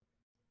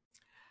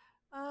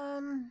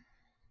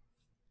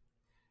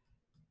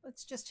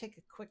 Let's just take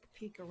a quick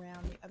peek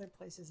around the other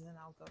places, and then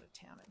I'll go to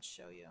town and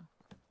show you.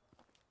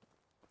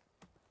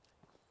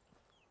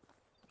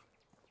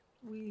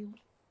 We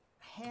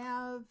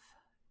have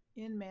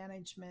in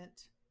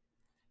management,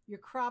 your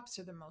crops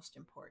are the most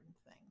important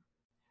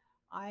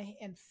thing.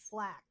 And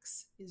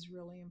flax is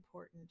really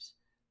important.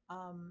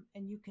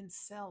 And you can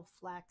sell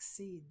flax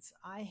seeds.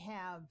 I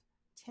have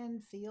 10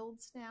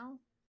 fields now.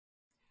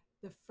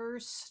 The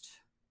first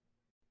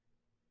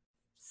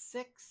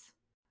 6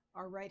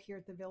 are right here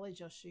at the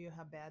village. I'll show you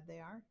how bad they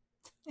are.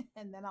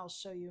 And then I'll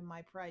show you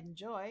my pride and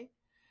joy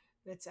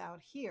that's out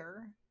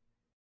here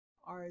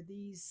are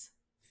these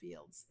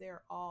fields.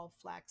 They're all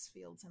flax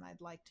fields, and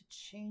I'd like to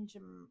change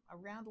them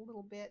around a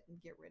little bit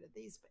and get rid of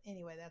these. But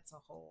anyway, that's a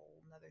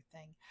whole nother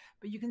thing.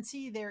 But you can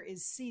see there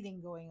is seeding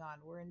going on.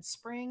 We're in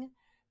spring.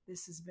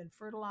 This has been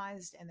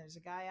fertilized, and there's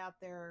a guy out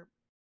there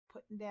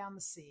putting down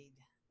the seed.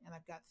 And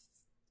I've got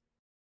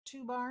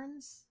 2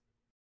 barns.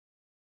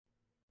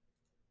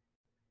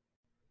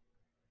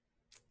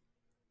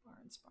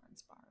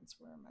 Barns.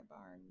 Where are my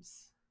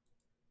barns?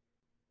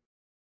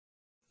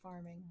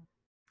 Farming.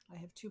 I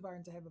have 2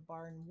 barns. I have a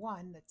barn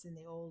 1 that's in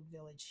the old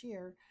village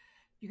here.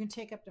 You can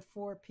take up to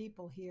 4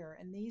 people here.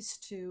 And these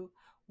 2,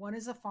 one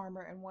is a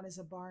farmer and one is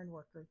a barn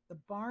worker. The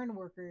barn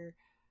worker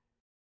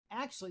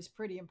actually is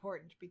pretty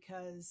important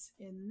because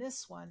in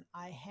this one,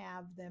 I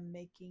have them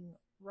making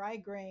rye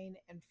grain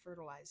and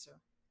fertilizer.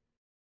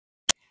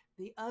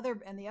 The other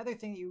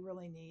thing that you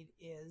really need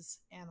is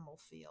animal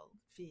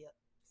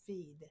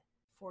feed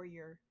for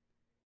your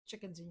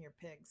chickens and your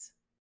pigs.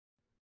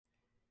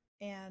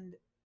 And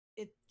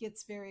it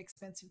gets very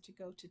expensive to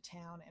go to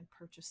town and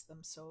purchase them.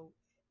 So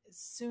as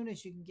soon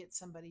as you can get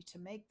somebody to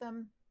make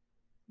them,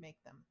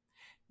 make them.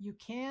 You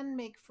can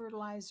make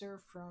fertilizer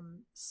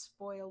from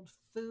spoiled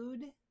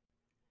food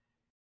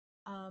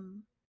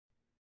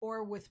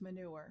or with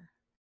manure.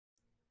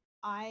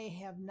 I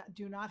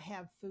do not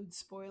have food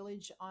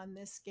spoilage on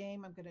this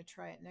game. I'm going to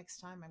try it next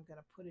time. I'm going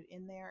to put it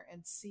in there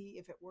and see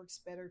if it works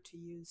better to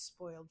use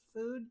spoiled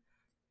food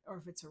or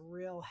if it's a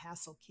real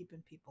hassle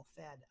keeping people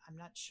fed. I'm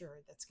not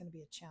sure. That's going to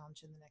be a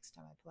challenge in the next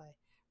time I play,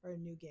 or a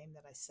new game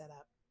that I set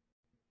up.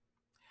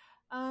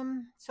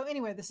 So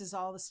anyway, this is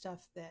all the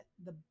stuff that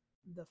the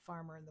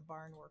farmer and the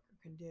barn worker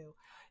can do.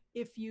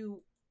 If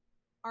you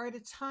are at a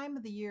time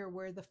of the year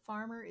where the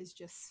farmer is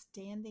just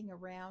standing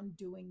around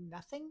doing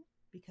nothing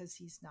because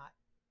he's not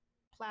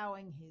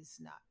plowing, he's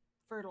not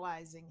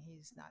fertilizing,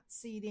 he's not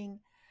seeding,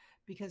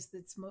 because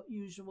it's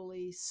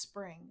usually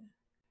spring,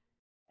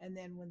 and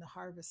then when the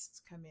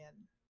harvests come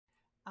in,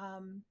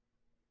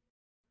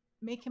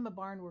 make him a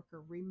barn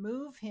worker,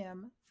 remove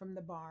him from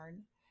the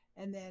barn,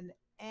 and then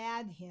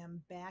add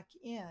him back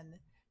in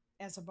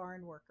as a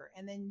barn worker.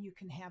 And then you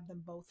can have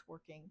them both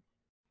working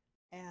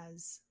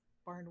as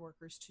barn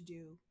workers to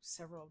do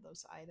several of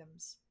those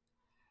items.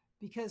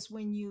 Because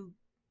when you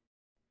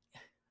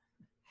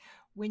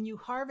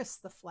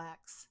harvest the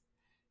flax,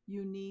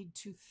 you need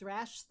to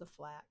thrash the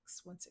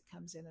flax once it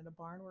comes in, and a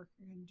barn worker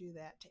can do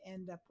that to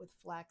end up with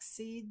flax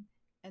seed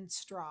and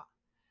straw.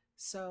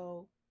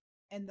 So,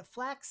 and the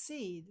flax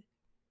seed,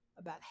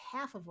 about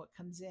half of what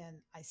comes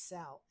in, I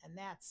sell, and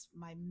that's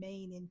my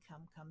main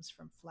income, comes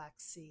from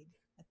flax seed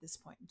at this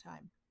point in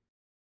time.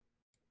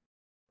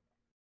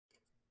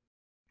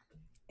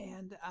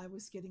 And I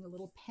was getting a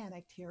little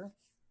panicked here,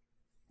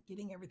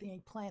 getting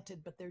everything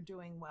planted, but they're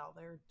doing well.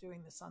 They're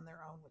doing this on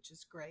their own, which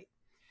is great.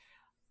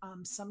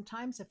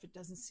 Sometimes if it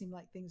doesn't seem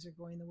like things are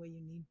going the way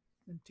you need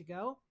them to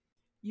go,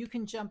 you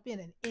can jump in,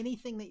 and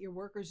anything that your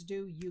workers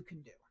do, you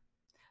can do.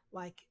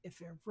 Like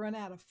if you've run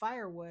out of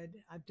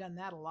firewood, I've done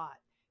that a lot.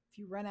 If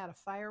you run out of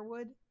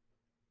firewood,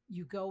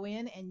 you go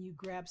in and you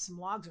grab some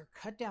logs, or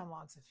cut down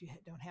logs if you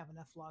don't have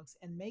enough logs,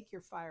 and make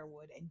your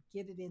firewood and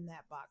get it in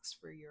that box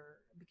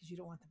because you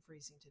don't want them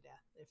freezing to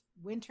death. If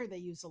winter, they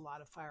use a lot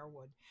of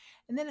firewood.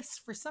 And then if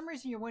for some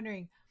reason you're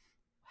wondering,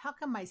 how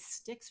come my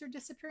sticks are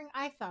disappearing?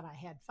 I thought I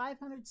had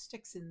 500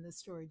 sticks in the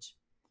storage.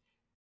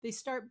 They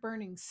start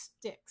burning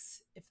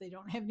sticks if they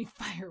don't have any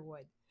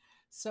firewood.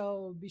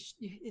 So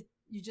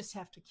you just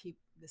have to keep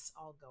this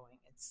all going.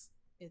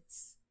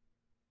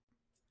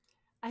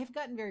 I have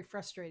gotten very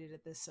frustrated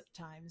at this at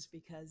times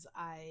because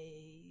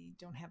I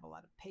don't have a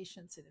lot of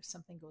patience, and if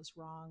something goes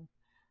wrong,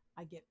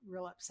 I get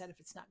real upset if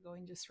it's not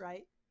going just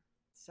right.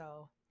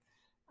 So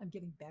I'm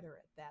getting better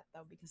at that,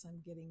 though, because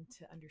I'm getting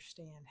to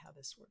understand how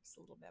this works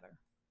a little better.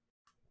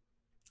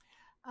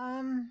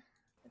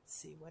 Let's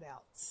see what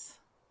else.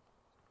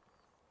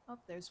 Oh,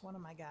 there's one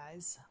of my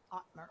guys,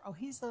 Otmar. Oh,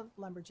 he's a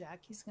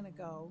lumberjack. He's going to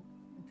go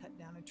and cut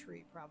down a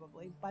tree,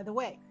 probably. By the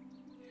way,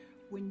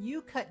 when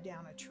you cut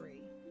down a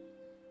tree,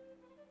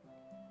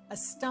 a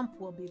stump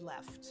will be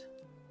left.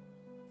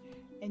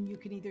 And you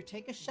can either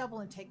take a shovel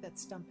and take that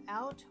stump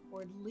out,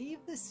 or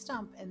leave the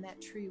stump and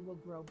that tree will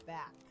grow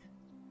back.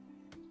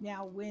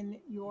 Now, when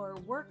your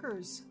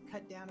workers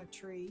cut down a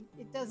tree,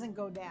 it doesn't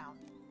go down.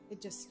 It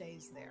just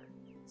stays there.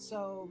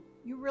 So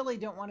you really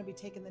don't want to be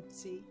taking the,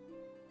 see,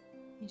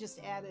 he just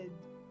added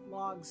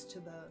logs to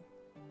the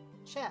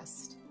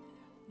chest,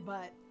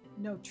 but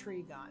no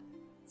tree gone.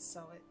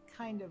 So it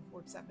kind of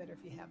works out better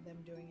if you have them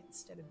doing it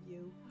instead of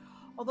you.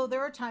 Although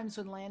there are times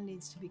when land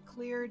needs to be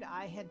cleared.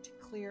 I had to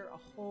clear a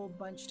whole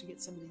bunch to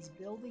get some of these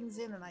buildings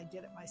in, and I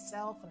did it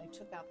myself, and I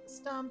took out the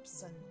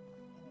stumps, and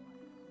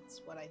anyway,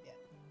 that's what I did.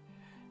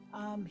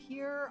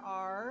 Here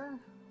are,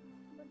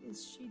 what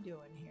is she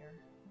doing here?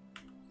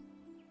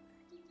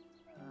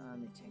 Let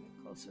me take a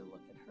closer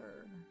look at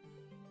her.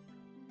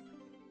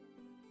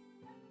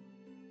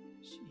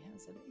 She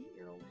has an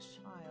 8-year-old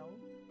child.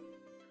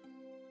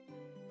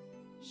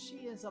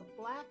 She is a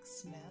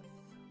blacksmith.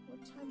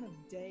 What time of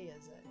day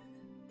is it?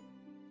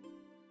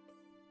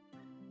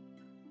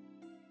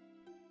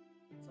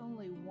 It's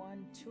only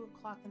 2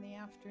 o'clock in the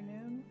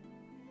afternoon.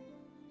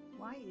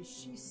 Why is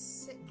she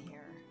sitting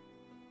here?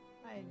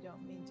 I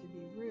don't mean to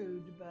be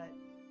rude, but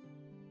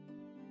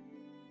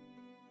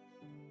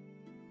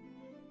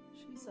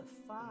she's a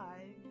 5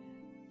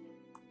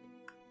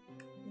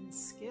 in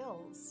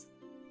skills.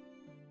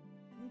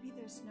 Maybe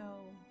there's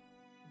no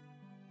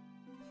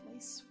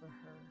place for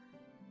her.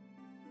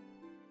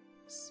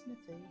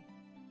 Smithy.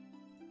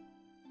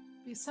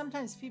 Because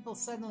sometimes people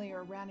suddenly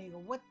are around and you go,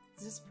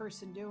 what's this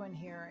person doing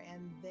here?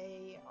 And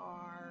they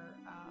are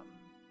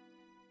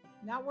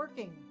not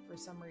working for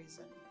some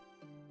reason.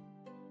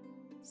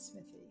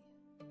 Smithy.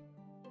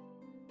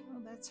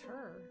 Oh, that's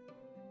her.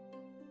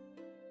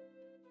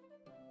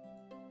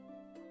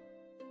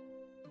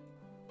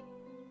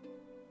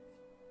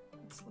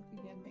 Let's look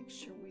again, make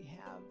sure we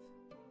have.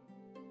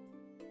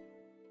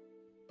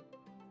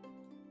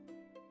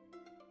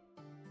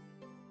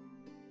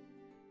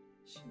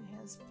 She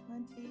has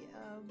plenty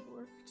of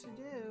work to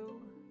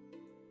do.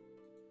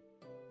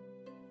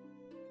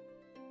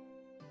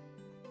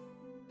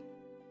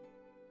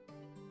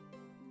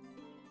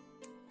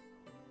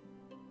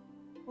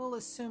 We'll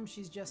assume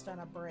she's just on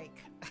a break.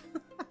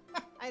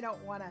 I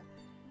don't want to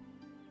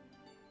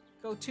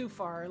go too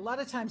far. A lot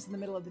of times in the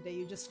middle of the day,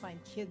 you just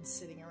find kids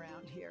sitting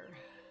around here.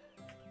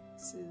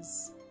 This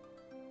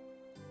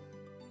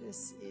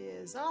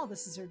is, oh,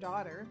 this is her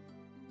daughter.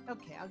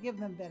 Okay, I'll give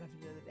them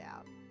benefit of the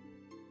doubt.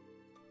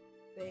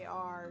 They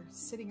are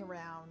sitting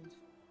around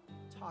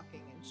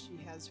talking, and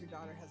her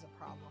daughter has a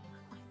problem.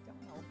 I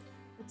don't know.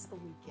 It's the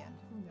weekend.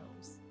 Who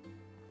knows?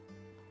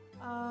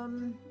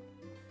 I'm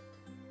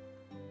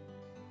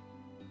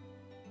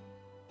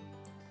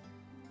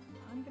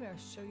going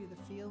to show you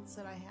the fields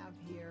that I have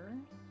here.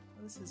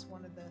 This is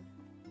one of the...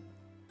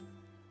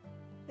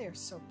 They're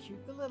so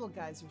cute. The little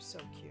guys are so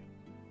cute.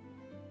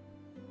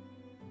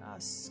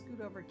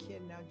 Scoot over,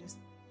 kid. Now just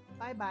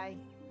bye-bye.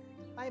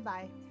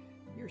 Bye-bye.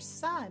 Your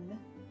son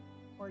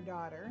or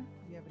daughter,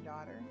 if you have a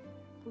daughter,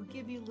 will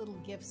give you little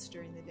gifts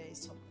during the day,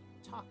 so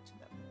talk to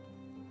them.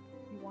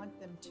 You want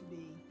them to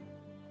be,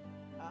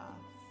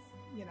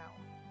 you know,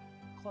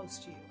 close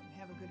to you and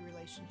have a good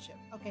relationship.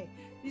 Okay,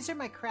 these are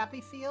my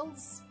crappy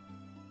fields.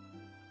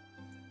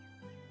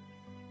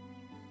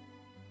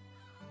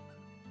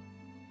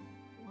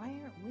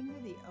 When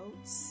are the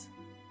oats?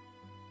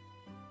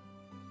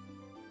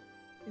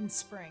 In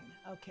spring.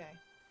 Okay.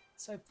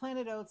 So I've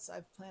planted oats.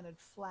 I've planted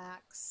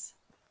flax.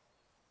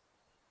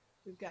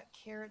 We've got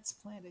carrots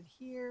planted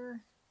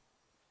here.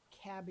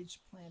 Cabbage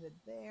planted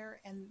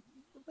there. And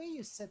the way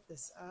you set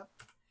this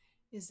up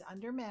is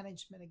under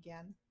management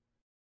again.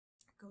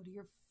 Go to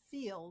your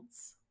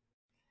fields.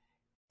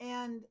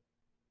 And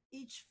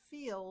each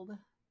field,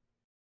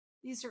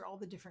 these are all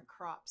the different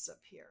crops up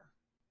here.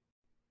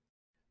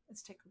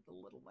 Let's take the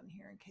little one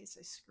here in case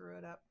I screw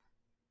it up.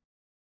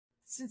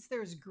 Since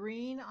there's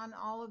green on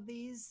all of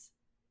these,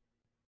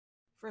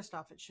 first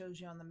off, it shows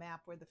you on the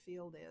map where the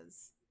field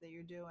is that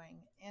you're doing.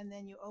 And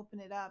then you open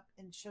it up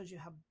and it shows you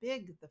how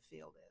big the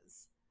field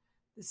is.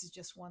 This is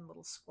just one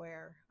little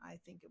square. I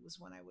think it was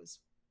when I was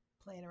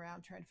playing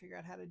around trying to figure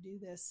out how to do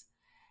this.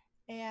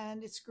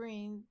 And it's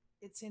green.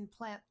 It's in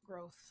plant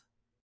growth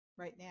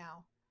right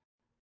now.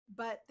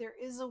 But there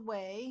is a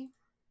way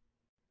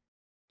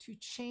to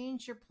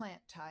change your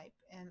plant type,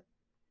 and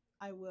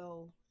I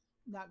will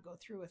not go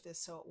through with this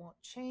so it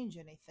won't change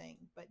anything,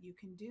 but you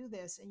can do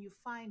this and you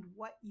find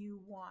what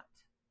you want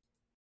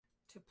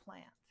to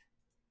plant.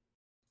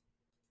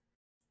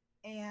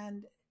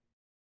 And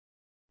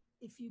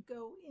if you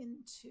go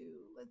into,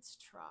 let's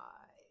try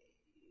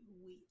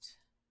wheat.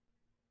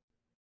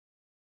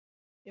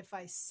 If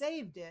I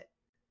saved it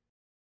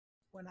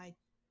when I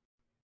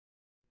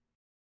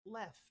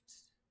left,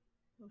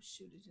 oh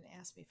shoot, it didn't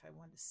ask me if I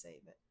wanted to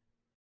save it.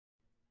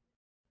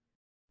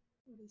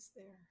 What is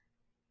there?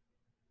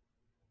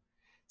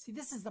 See,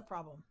 this is the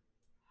problem.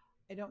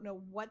 I don't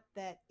know what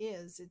that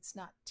is. It's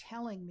not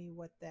telling me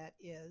what that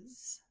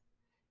is.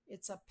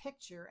 It's a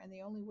picture, and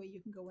the only way you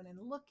can go in and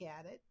look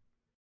at it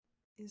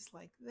is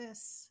like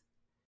this.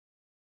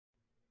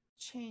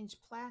 Change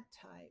plant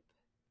type.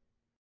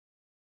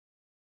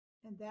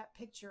 And that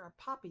picture are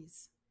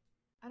poppies.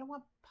 I don't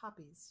want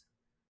poppies.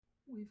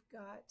 We've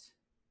got,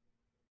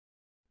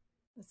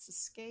 let's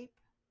escape,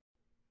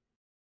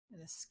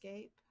 and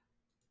escape,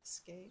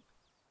 escape.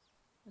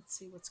 Let's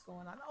see what's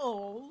going on.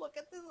 Oh, look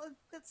at this.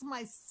 That's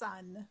my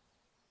son.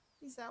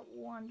 He's out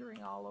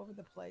wandering all over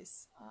the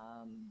place.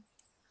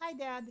 Hi,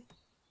 Dad.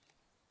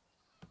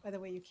 By the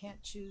way, you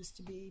can't choose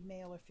to be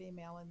male or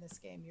female in this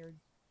game.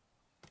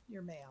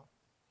 You're male.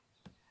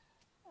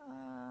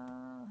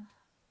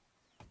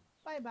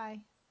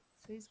 Bye-bye.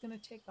 So he's going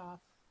to take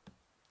off.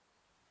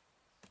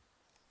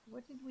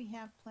 What did we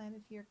have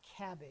planted here?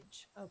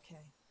 Cabbage.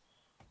 Okay.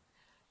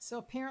 So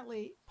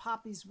apparently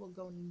poppies will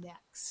go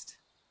next.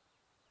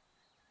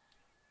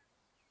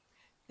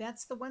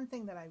 That's the one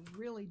thing that I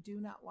really do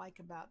not like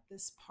about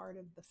this part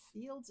of the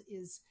fields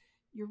is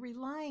you're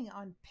relying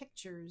on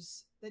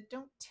pictures that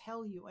don't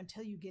tell you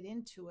until you get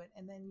into it,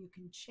 and then you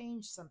can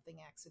change something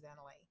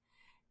accidentally.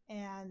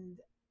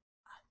 And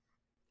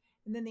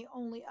then the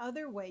only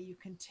other way you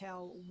can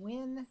tell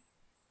when,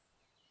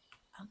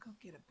 I'll go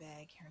get a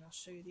bag here and I'll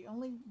show you. The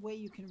only way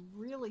you can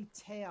really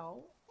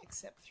tell,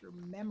 except through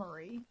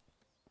memory,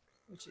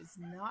 which is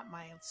not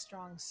my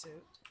strong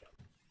suit,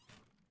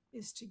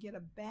 is to get a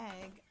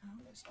bag.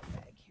 Oh, there's no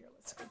bag here.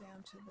 Let's go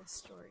down to the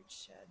storage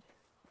shed.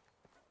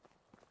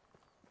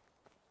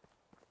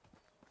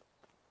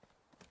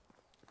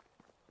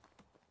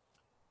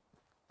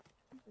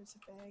 There's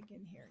a bag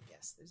in here.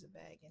 Yes, there's a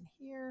bag in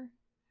here.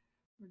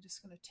 We're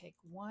just going to take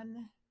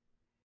one.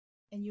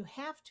 And you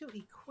have to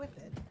equip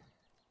it.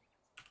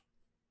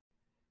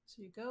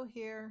 So you go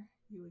here,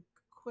 you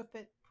equip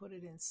it, put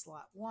it in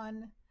slot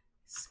 1,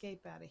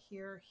 escape out of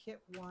here,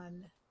 hit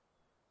 1,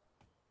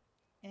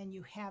 and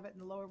you have it in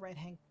the lower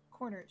right-hand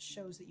corner. It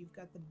shows that you've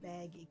got the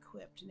bag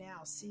equipped.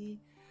 Now, see,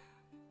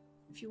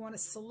 if you want to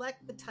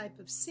select the type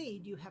of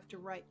seed, you have to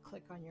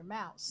right-click on your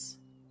mouse.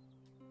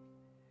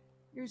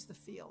 Here's the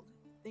field,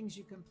 things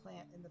you can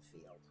plant in the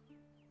field.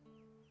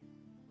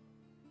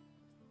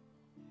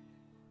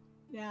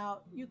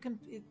 Now, you can,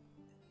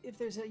 if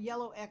there's a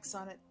yellow X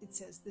on it, it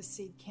says this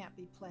seed can't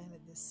be planted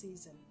this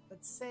season.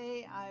 But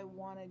say I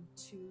wanted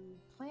to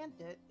plant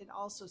it, it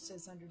also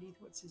says underneath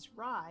what says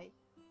rye,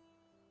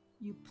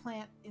 you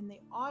plant in the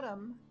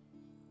autumn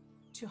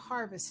to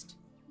harvest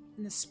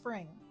in the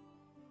spring.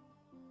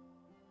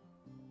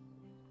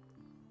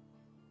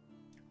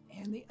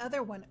 And the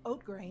other one,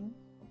 oat grain,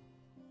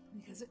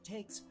 because it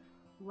takes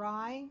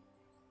rye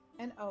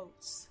and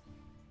oats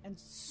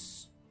and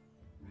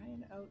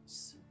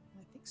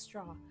I think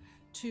straw,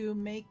 to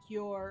make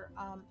your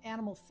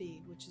animal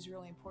feed, which is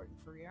really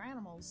important for your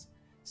animals.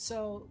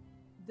 So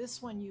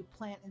this one you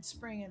plant in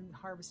spring and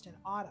harvest in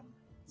autumn.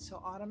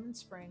 So autumn and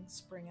spring,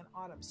 spring and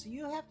autumn. So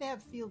you have to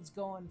have fields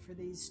going for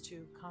these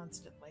two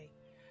constantly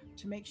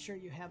to make sure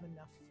you have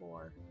enough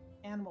for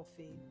animal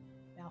feed.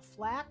 Now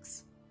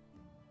flax,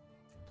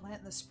 plant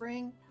in the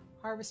spring,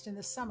 harvest in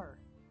the summer.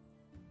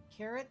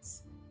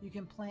 Carrots, you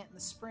can plant in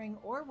the spring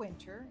or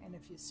winter, and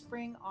if you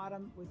spring,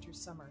 autumn, winter,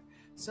 summer.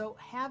 So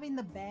having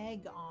the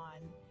bag on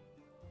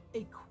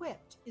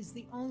equipped is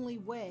the only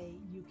way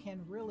you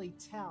can really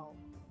tell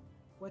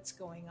what's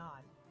going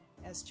on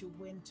as to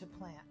when to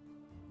plant,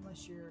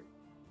 unless you're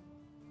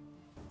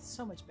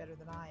so much better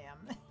than I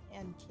am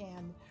and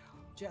can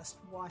just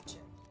watch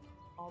it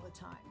all the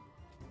time.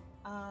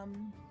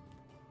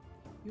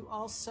 You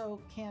also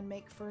can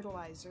make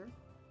fertilizer.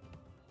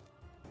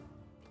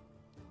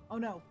 Oh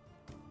no,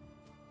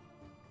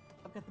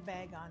 I've got the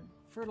bag on.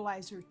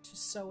 Fertilizer to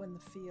sow in the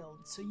field.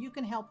 So you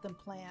can help them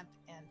plant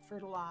and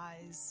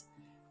fertilize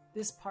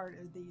this part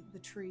of the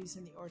trees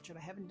in the orchard.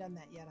 I haven't done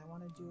that yet. I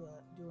want to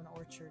do an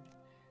orchard.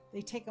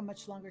 They take a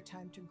much longer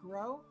time to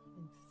grow.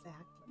 In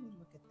fact, let me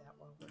look at that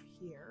while we're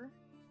here.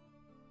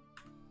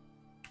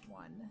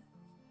 One.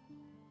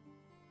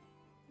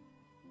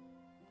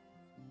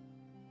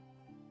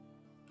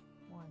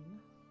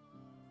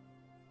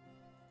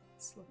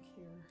 Let's look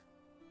here.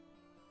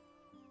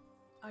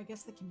 I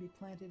guess they can be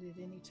planted at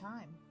any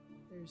time.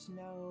 There's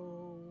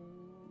no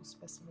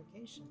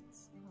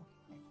specifications.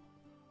 Okay.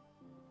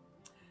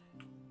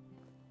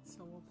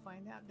 So we'll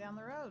find out down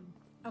the road.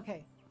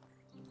 Okay.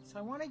 So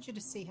I wanted you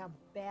to see how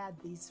bad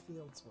these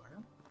fields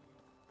were.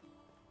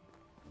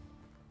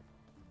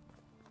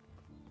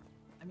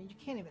 I mean, you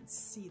can't even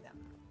see them.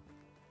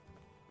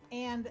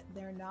 And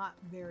they're not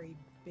very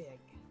big.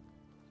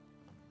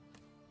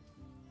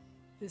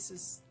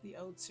 The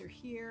oats are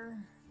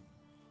here.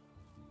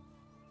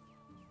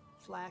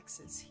 Flax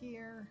is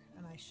here,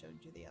 and I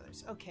showed you the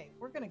others. Okay,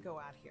 we're going to go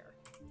out here.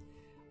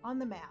 On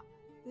the map,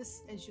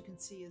 this, as you can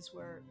see, is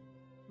where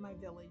my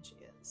village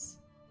is.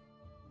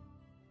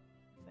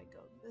 If I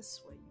go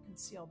this way, you can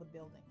see all the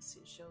buildings.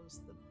 It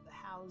shows the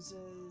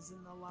houses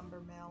and the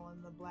lumber mill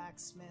and the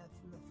blacksmith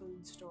and the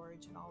food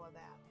storage and all of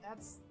that.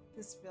 That's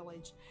this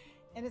village,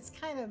 and it's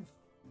kind of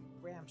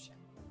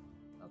ramshackle.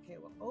 Okay,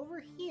 well,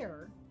 over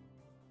here,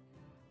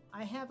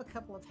 I have a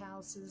couple of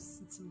houses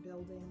and some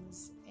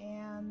buildings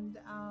and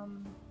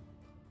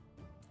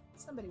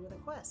somebody with a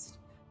quest.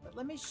 But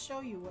let me show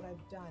you what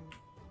I've done.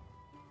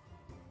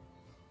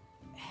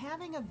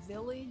 Having a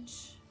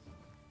village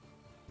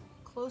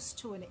close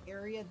to an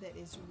area that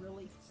is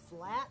really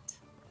flat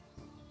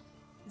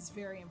is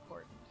very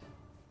important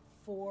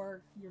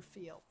for your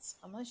fields.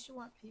 Unless you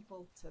want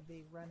people to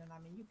be running,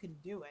 I mean, you can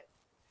do it,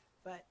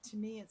 but to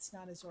me, it's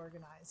not as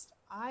organized.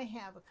 I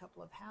have a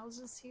couple of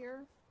houses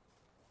here.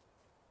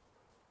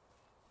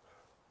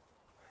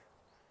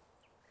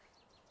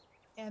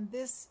 And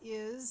this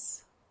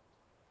is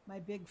my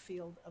big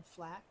field of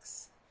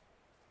flax.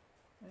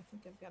 I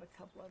think I've got a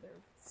couple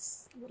other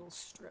little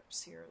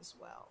strips here as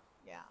well.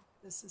 Yeah,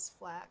 this is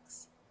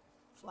flax.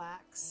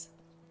 Flax.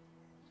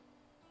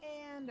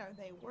 And are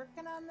they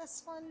working on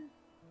this one?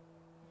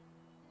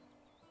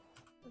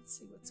 Let's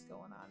see what's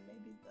going on.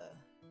 Maybe the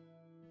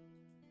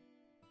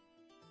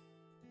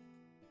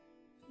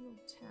field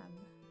 10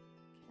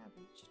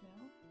 cabbage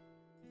now.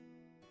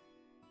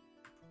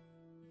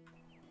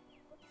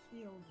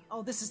 Field.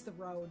 Oh, this is the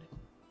road.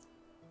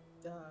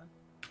 Duh.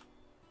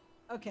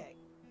 Okay.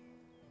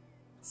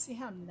 See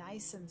how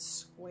nice and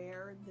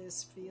square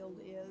this field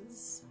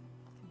is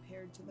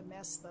compared to the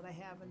mess that I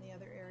have in the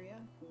other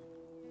area?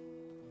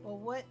 Well,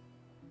 what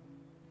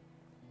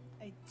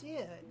I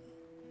did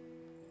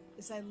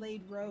is I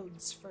laid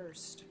roads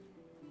first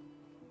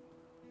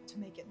to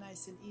make it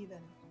nice and even.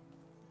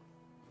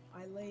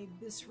 I laid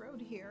this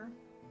road here.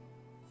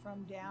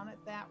 From down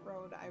at that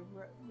road, I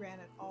ran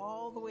it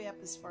all the way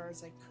up as far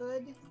as I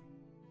could,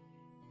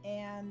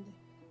 and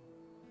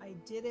I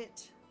did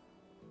it,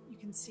 you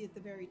can see at the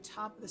very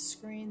top of the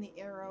screen, the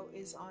arrow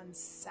is on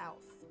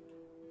south.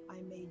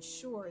 I made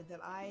sure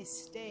that I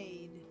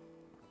stayed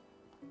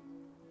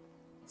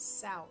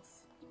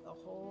south the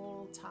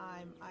whole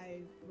time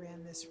I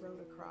ran this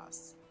road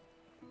across.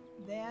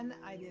 Then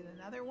I did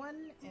another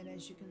one, and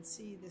as you can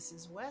see, this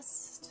is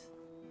west.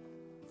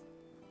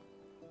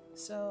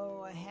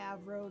 So I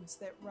have roads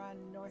that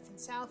run north and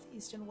south,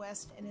 east and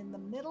west, and in the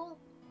middle,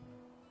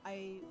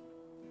 I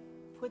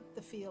put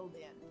the field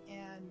in.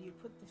 And you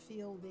put the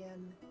field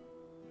in,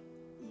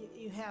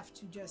 you have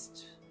to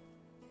just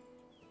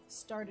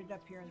start it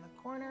up here in the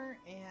corner,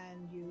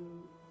 and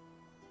you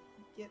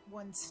get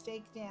one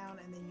stake down,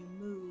 and then you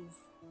move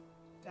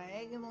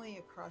diagonally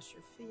across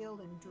your field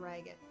and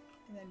drag it,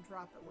 and then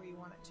drop it where you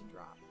want it to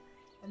drop.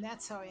 And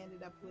that's how I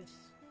ended up with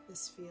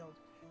this field.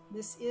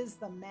 This is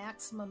the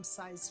maximum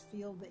size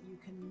field that you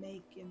can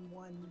make in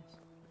one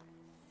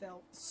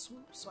felt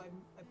swoop, so I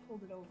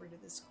pulled it over to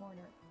this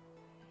corner,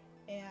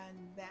 and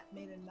that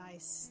made a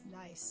nice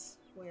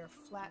square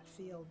flat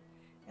field.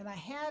 And I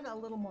had a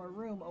little more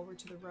room over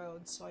to the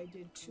road, so I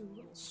did 2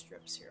 little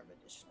strips here of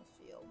additional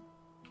field.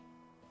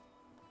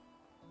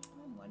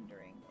 I'm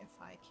wondering if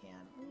I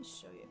can, let me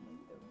show you, maybe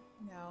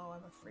no,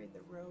 I'm afraid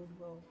the road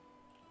will,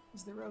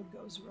 because the road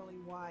goes really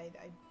wide,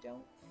 I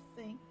don't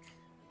think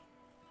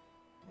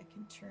I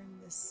can turn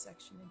this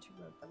section into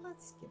road, but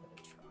let's give it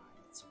a try.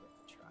 It's worth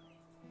a try.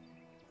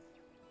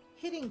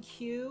 Hitting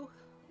Q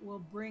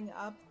will bring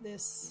up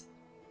this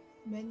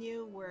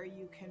menu where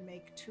you can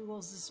make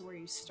tools. This is where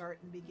you start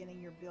and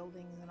beginning your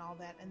buildings and all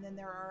that. And then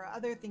there are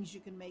other things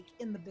you can make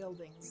in the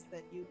buildings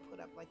that you put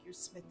up, like your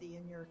smithy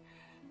and your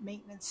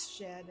maintenance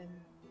shed and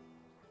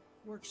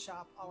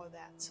workshop, all of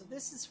that. So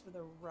this is for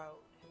the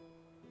road.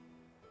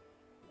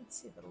 Let's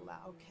see if it'll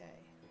allow,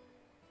 okay.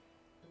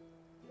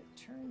 It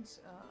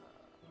turns,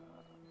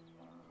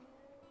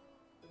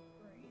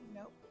 green,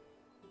 nope.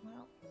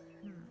 Well,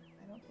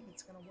 I don't think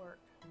it's gonna work.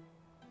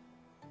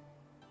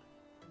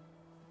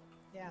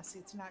 Yeah, see,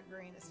 it's not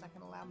green. It's not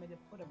going to allow me to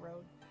put a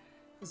road.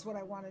 Because what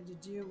I wanted to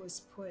do was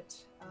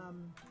put,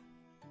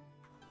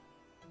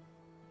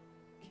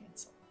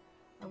 cancel.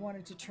 I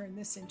wanted to turn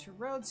this into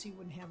road so you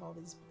wouldn't have all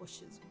these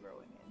bushes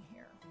growing in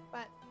here.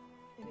 But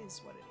it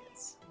is what it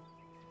is.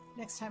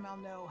 Next time I'll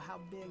know how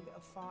big a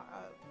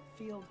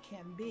field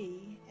can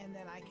be, and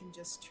then I can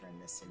just turn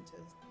this into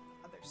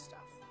other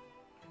stuff.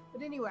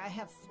 But anyway, I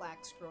have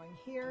flax growing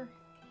here,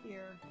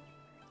 here,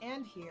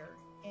 and here.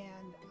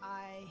 And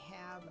I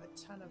have a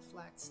ton of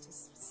flax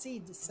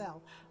seed to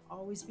sell.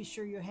 Always be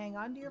sure you hang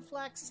on to your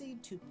flax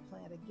seed to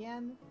plant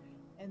again,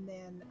 and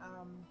then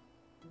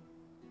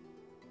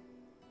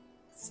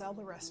sell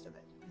the rest of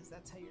it, because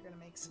that's how you're going to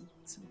make some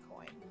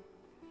coin.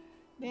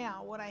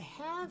 Now, what I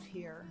have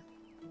here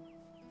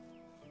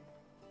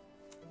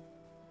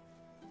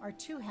are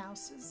 2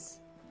 houses,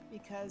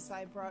 because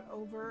I brought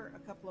over a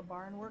couple of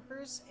barn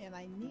workers, and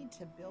I need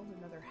to build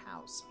another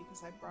house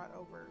because I brought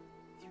over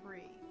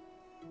 3.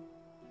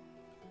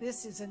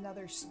 This is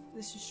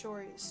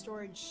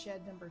storage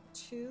shed number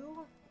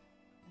 2.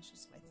 It's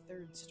just my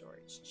 3rd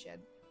storage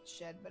shed,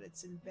 but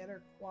it's in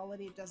better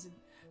quality.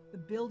 The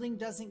building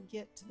doesn't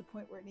get to the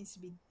point where it needs to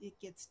be, it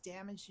gets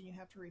damaged and you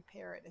have to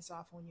repair it as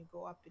often when you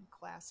go up in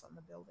class on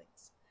the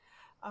buildings.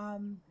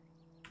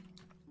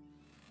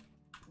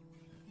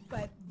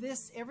 But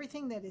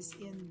everything that is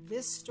in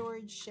this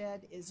storage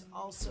shed is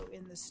also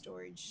in the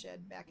storage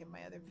shed back in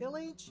my other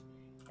village.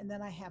 And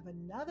then I have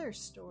another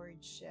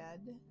storage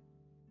shed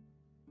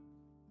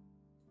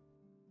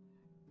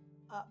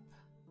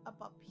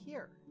up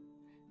here,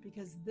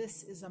 because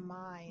this is a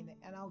mine,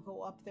 and I'll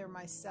go up there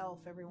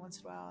myself every once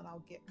in a while, and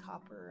I'll get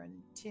copper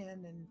and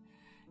tin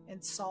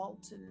and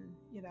salt and,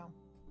 you know,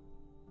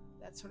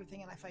 that sort of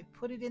thing. And if I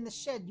put it in the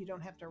shed, you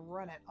don't have to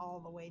run it all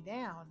the way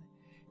down.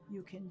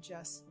 You can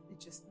it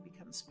just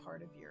becomes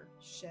part of your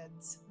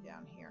sheds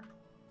down here.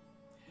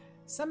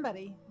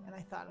 Somebody, and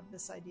I thought of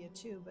this idea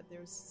too, but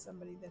there's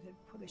somebody that had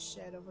put a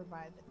shed over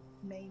by the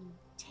main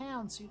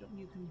town, so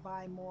you can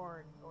buy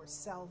more or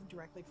sell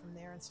directly from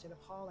there instead of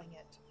hauling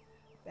it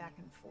back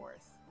and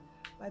forth.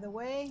 By the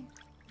way,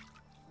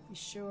 be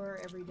sure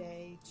every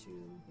day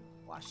to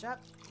wash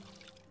up.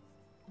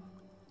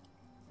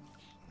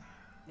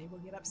 They will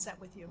get upset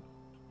with you.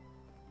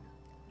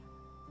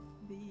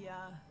 The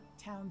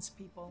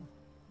townspeople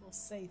will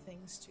say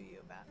things to you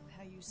about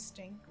how you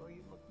stink or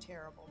you look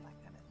terrible,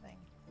 that kind of thing.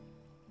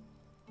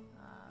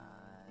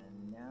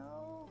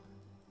 No.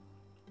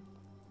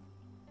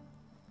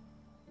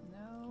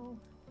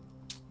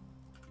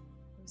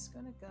 I was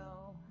gonna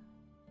go.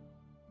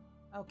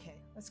 Okay,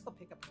 let's go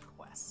pick up a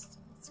quest.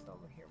 Let's go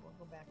over here. We'll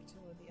go back to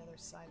the other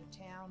side of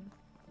town.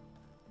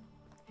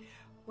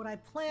 What I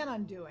plan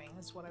on doing,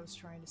 is what I was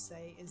trying to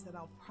say, is that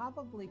I'll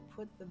probably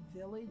put the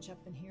village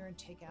up in here and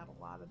take out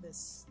a lot of the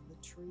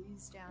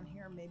trees down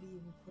here, maybe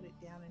even put it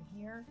down in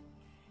here.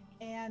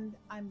 And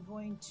I'm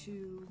going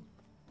to,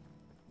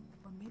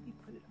 or maybe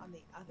put it on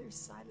the other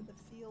side of the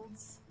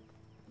fields.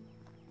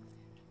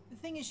 The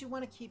thing is, you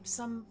want to keep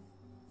some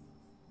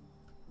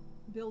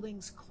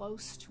buildings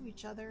close to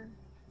each other.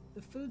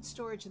 The food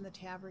storage and the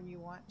tavern you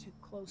want to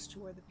close to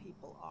where the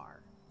people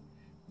are.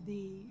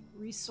 The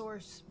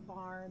resource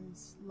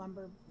barns,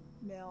 lumber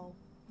mill,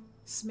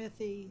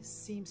 smithy,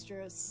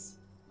 seamstress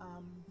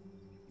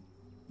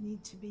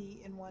need to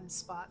be in one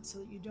spot so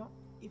that you don't,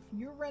 if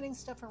you're running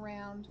stuff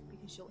around,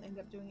 because you'll end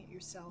up doing it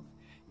yourself,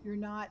 you're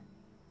not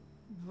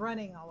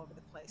running all over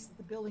the place.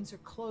 The buildings are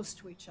close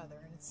to each other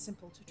and it's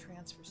simple to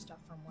transfer stuff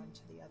from one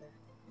to the other.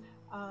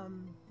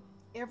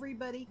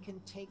 Everybody can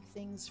take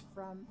things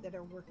that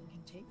are working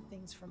can take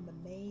things from the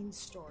main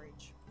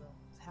storage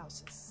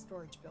houses,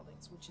 storage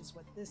buildings, which is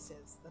what this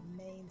is, the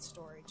main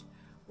storage,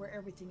 where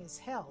everything is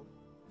held.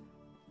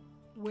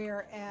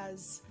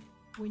 Whereas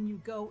when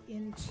you go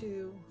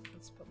into,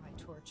 let's put my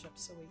torch up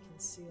so we can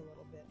see a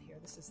little bit here.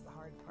 This is the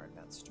hard part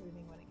about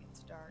streaming when it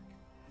gets dark.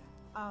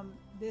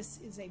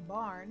 This is a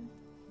barn.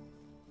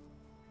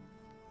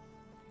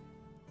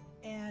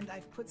 And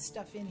I've put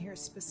stuff in here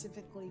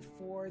specifically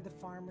for the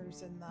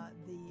farmers and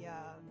the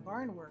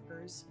barn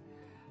workers.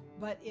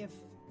 But if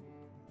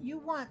you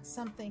want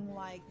something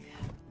like,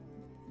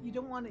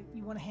 you want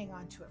to hang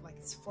on to it like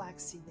it's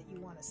flaxseed that you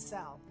want to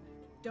sell,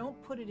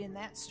 don't put it in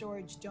that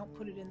storage. Don't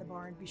put it in the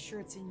barn. Be sure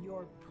it's in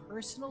your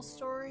personal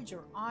storage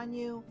or on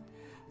you,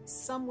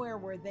 somewhere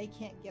where they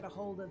can't get a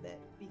hold of it,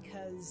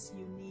 because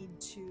you need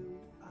to,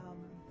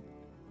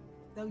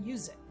 they'll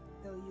use it.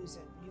 They'll use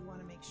it. You want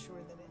to make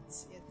sure that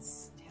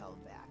it's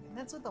held back. And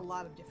that's with a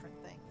lot of different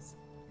things.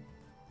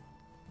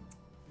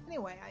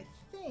 Anyway, I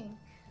think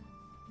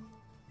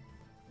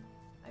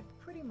I've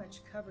pretty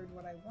much covered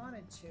what I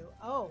wanted to.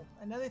 Oh,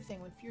 another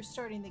thing, if you're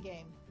starting the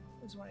game,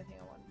 there's one other thing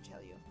I wanted to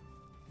tell you.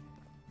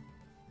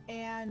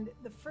 And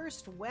the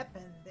first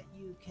weapon that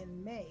you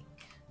can make,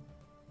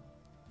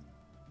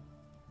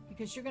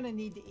 because you're going to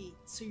need to eat,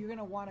 so you're going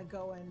to want to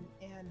go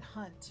and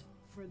hunt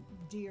for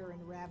deer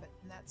and rabbit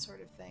and that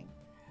sort of thing.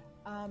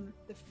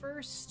 The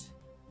first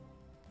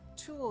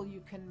tool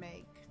you can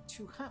make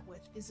to hunt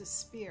with is a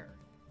spear.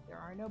 There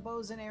are no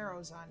bows and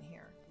arrows on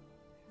here.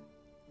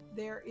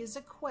 There is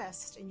a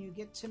quest, and you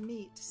get to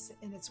meet,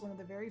 and it's one of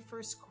the very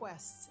first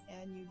quests,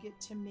 and you get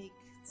to meet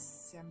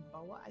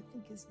Samboa, I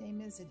think his name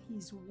is, and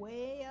he's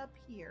way up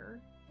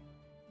here.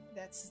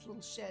 That's his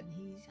little shed, and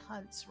he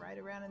hunts right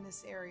around in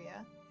this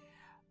area.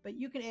 But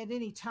you can at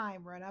any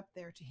time run up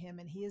there to him,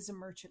 and he is a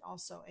merchant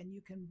also, and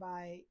you can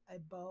buy a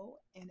bow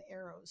and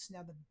arrows.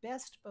 Now, the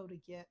best bow to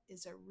get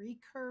is a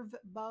recurve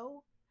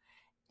bow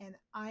and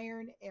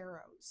iron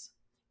arrows.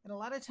 And a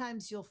lot of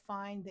times you'll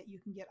find that you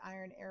can get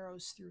iron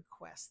arrows through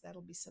quests.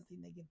 That'll be something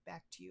they give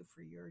back to you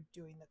for your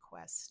doing the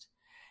quest.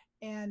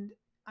 And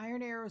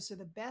iron arrows are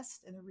the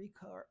best, and the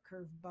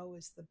recurve bow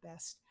is the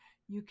best.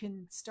 You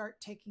can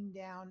start taking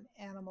down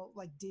animal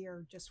like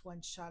deer, just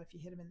one shot. If you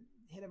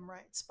hit them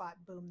right spot,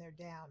 boom, they're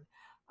down.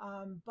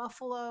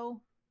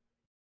 Buffalo,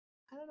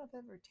 I don't know if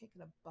I've ever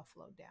taken a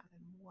buffalo down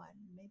in one,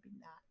 maybe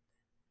not.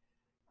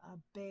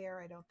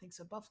 Bear, I don't think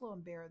so. Buffalo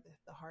and bear are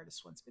the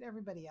hardest ones, but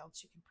everybody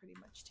else you can pretty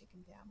much take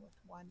them down with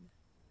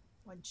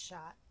one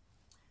shot.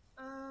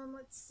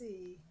 Let's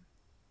see.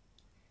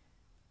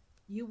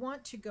 You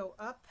want to go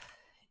up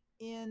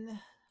in,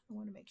 I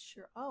want to make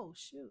sure, oh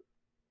shoot,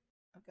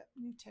 I've got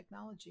new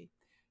technology.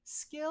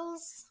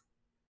 Skills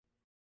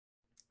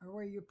are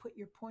where you put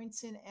your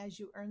points in as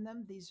you earn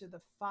them. These are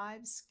the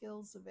 5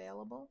 skills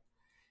available.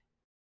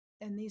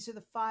 And these are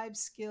the 5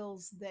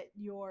 skills that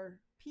your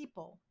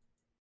people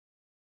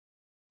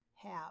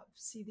have.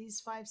 See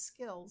these 5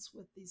 skills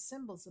with these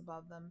symbols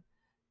above them?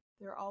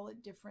 They're all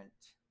at different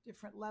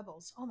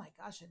levels. Oh my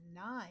gosh, a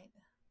 9.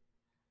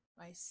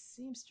 My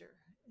seamster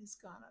has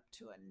gone up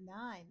to a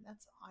 9.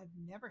 I've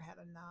never had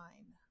a 9.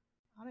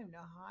 I don't even know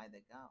how high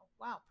they go.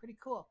 Wow, pretty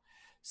cool.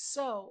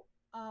 So,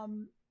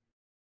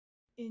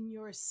 in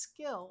your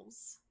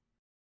skills,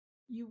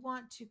 you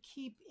want to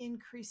keep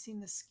increasing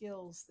the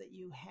skills that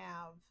you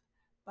have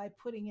by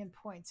putting in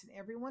points. And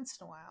every once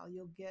in a while,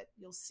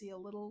 you'll see a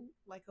little,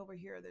 like over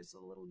here, there's a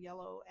little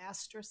yellow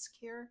asterisk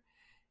here.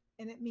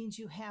 And it means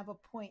you have a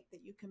point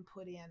that you can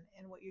put in.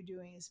 And what you're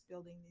doing is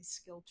building these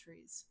skill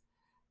trees.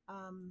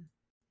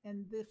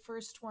 And the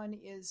first one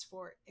is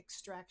for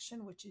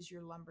extraction, which is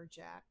your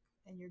lumberjack,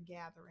 and you're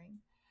gathering.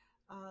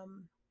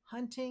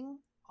 Hunting,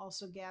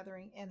 also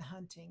gathering and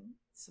hunting,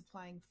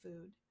 supplying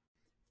food.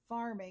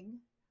 Farming,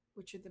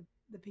 which are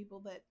the people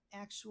that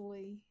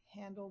actually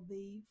handle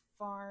the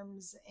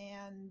farms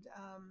and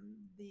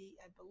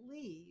I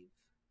believe,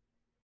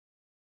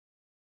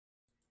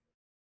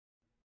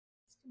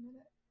 just a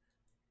minute.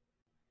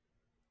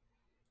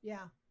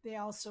 Yeah, they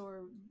also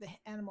are the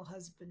animal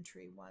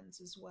husbandry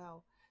ones as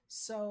well.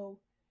 So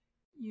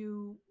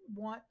you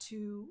want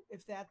to,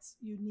 if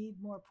you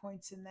need more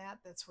points in that,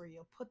 that's where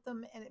you'll put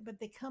them. But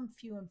they come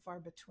few and far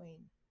between.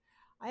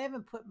 I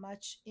haven't put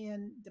much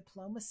in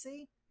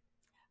diplomacy.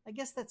 I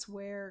guess that's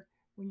where,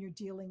 when you're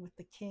dealing with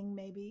the king,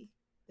 maybe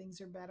things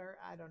are better.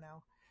 I don't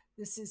know.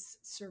 This is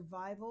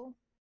survival,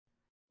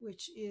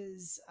 which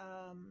is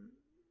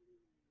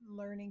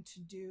learning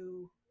to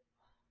do,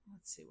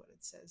 let's see what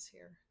it says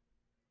here.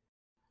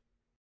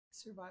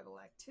 Survival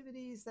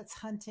activities, that's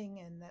hunting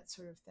and that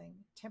sort of thing.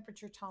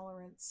 Temperature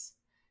tolerance,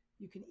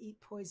 you can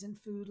eat poison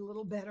food a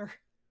little better.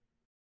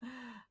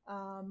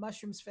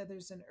 Mushrooms,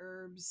 feathers, and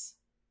herbs,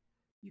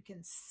 you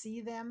can see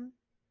them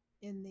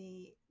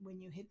when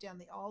you hit down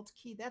the Alt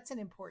key. That's an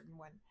important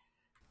one,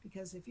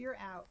 because if you're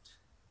out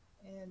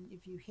and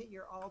if you hit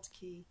your Alt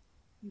key,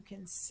 you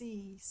can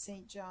see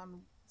St.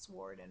 John's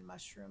wort and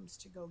mushrooms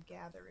to go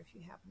gather if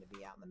you happen to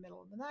be out in the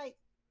middle of the night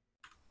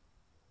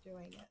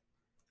doing it.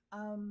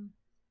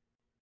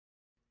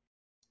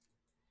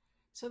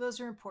 So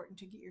those are important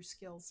to get your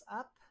skills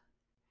up.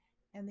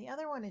 And the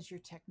other one is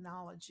your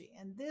technology.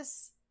 And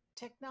this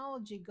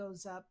technology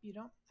goes up.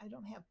 I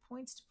don't have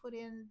points to put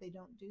in. They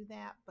don't do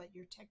that, but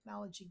your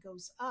technology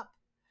goes up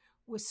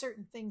with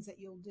certain things that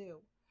you'll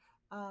do.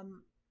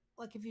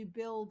 Like if you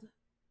build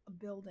a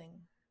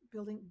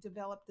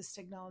develop this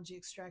technology,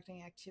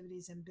 extracting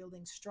activities and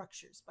building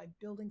structures. By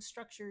building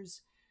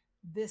structures,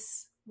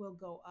 this will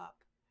go up.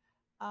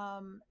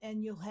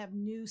 And you'll have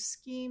new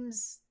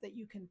schemes that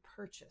you can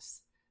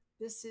purchase.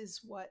 This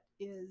is what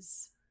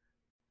is,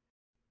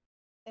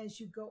 as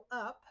you go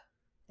up,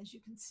 as you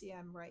can see,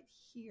 I'm right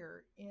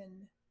here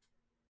in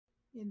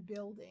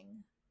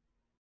building.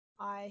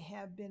 I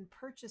have been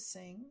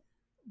purchasing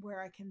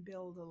where I can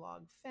build a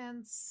log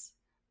fence,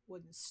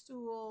 wooden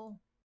stool,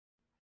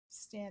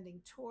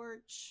 standing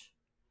torch.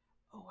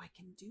 Oh, I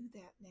can do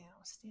that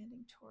now.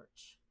 Standing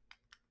torch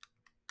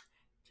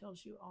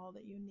tells you all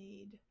that you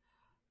need,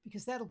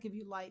 because that'll give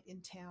you light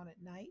in town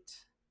at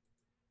night.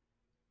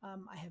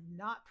 I have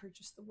not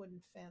purchased the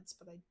wooden fence,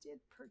 but I did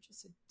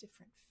purchase a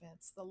different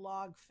fence. The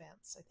log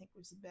fence, I think,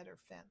 was a better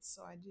fence.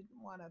 So I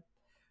didn't want to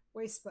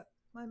waste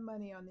my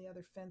money on the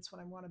other fence when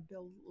I want to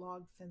build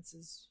log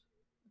fences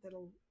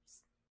that'll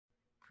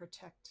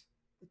protect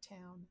the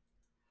town.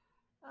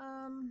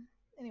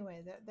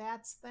 Anyway,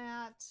 that's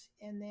that.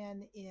 And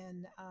then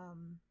in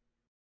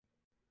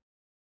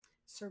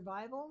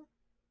survival,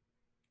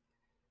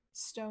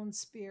 stone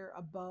spear,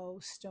 a bow,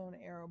 stone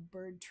arrow,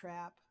 bird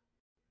trap,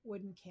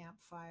 wooden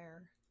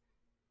campfire.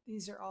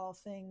 These are all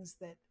things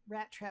that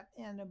rat trap,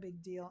 and no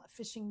big deal. A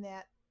fishing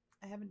net,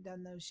 I haven't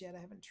done those yet.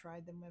 I haven't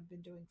tried them. I've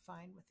been doing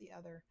fine with the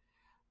other.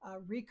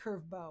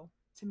 Recurve bow.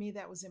 To me,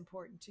 that was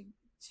important to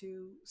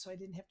so I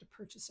didn't have to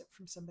purchase it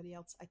from somebody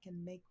else. I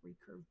can make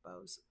recurve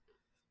bows.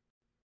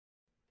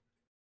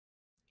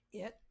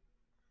 It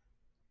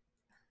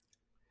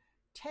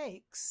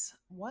takes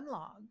 1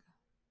 log,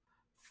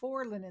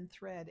 4 linen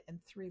thread, and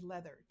 3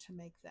 leather to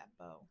make that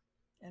bow.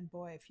 And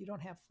boy, if you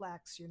don't have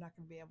flax, you're not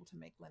going to be able to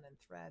make linen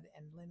thread,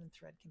 and linen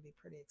thread can be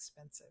pretty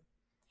expensive.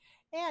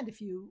 And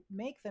if you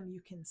make them, you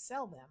can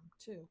sell them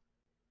too.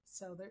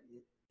 So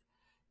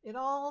it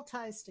all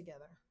ties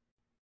together.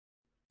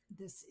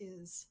 This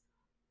is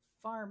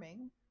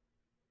farming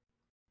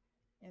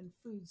and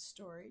food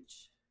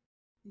storage.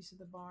 These are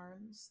the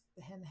barns,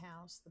 the hen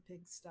house, the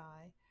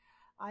pigsty.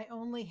 I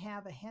only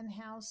have a hen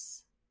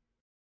house.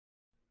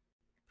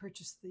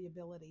 Purchased the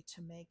ability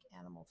to make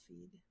animal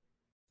feed.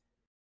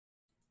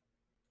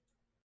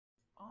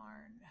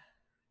 Barn,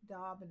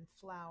 daub and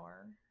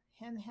flour,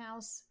 hen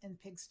house, and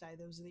pigsty.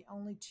 Those are the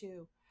only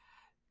 2.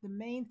 The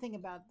main thing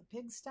about the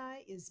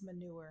pigsty is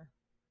manure.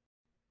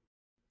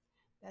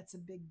 That's a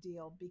big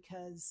deal,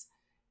 because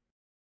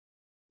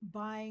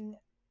buying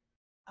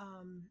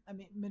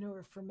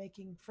manure for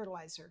making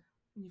fertilizer.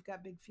 When you've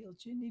got big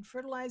fields, you need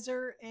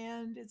fertilizer,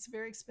 and it's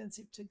very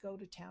expensive to go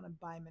to town and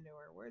buy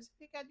manure. Whereas if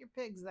you got your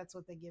pigs, that's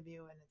what they give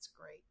you, and it's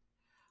great.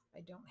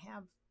 I don't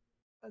have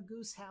a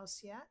goose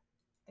house yet.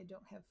 I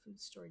don't have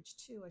food storage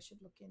 2. I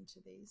should look into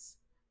these.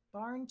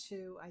 Barn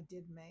 2 I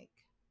did make.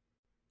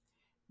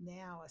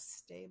 Now a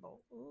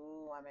stable.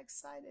 Ooh, I'm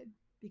excited,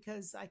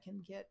 because I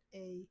can get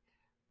a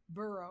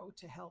burro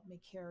to help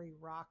me carry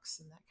rocks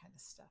and that kind of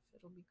stuff.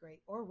 It'll be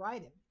great. Or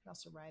ride him. You can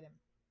also ride him.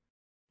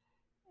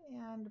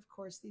 And of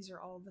course, these are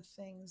all the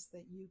things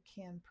that you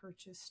can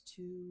purchase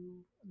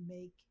to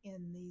make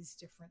in these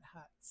different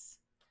huts.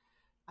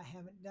 I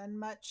haven't done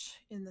much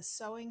in the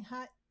sewing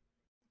hut,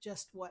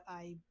 just what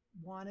I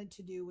wanted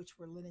to do, which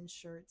were linen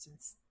shirts. And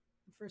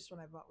the first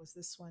one I bought was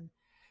this one,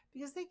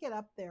 because they get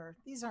up there.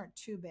 These aren't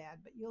too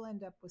bad, but you'll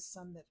end up with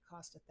some that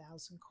cost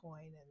 1,000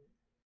 coin. And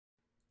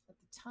at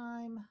the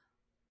time,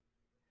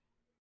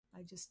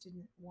 I just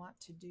didn't want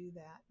to do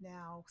that.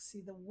 Now,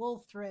 see, the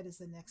wool thread is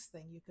the next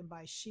thing. You can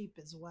buy sheep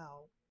as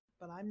well,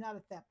 but I'm not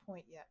at that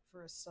point yet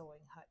for a sewing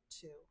hut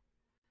 2.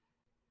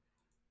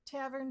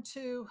 Tavern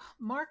 2,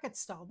 market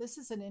stall. This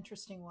is an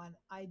interesting one.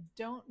 I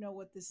don't know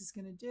what this is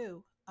going to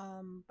do.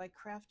 By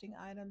crafting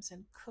items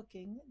and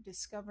cooking,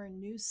 discover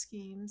new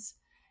schemes,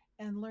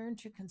 and learn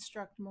to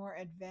construct more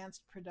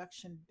advanced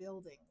production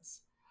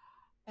buildings.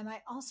 And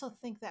I also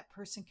think that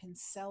person can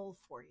sell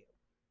for you.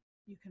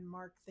 You can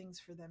mark things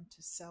for them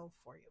to sell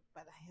for you.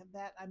 But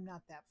I'm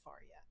not that far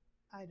yet.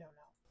 I don't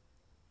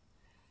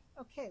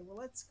know. Okay, well,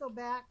 let's go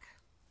back.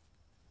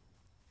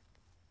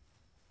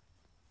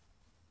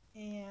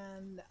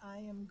 And I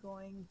am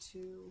going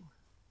to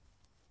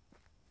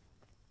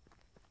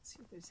see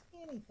if there's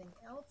anything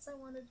else I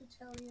wanted to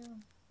tell you.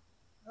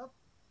 Oh,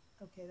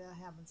 okay, that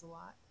happens a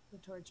lot. The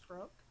torch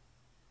broke.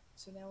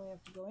 So now we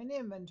have to go into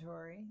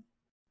inventory,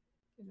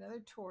 get another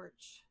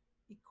torch,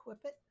 equip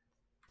it,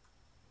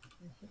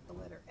 and hit the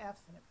letter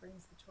F, and it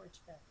brings the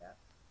torch back up.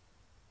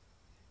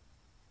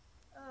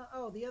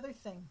 Oh, the other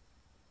thing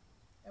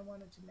I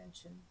wanted to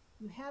mention.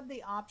 You have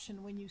the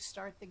option when you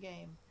start the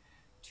game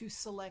to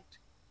select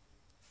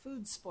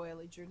food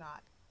spoilage or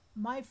not.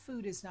 My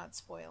food is not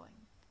spoiling.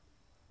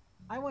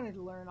 I wanted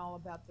to learn all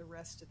about the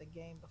rest of the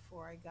game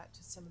before I got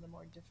to some of the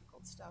more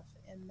difficult stuff.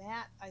 And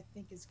that, I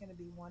think, is going to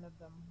be one of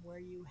them, where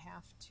you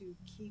have to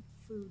keep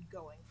food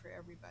going for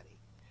everybody.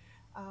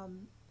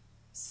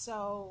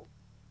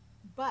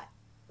 But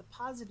the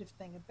positive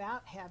thing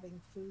about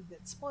having food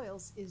that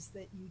spoils is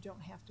that you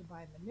don't have to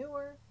buy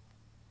manure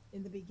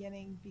in the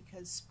beginning,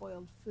 because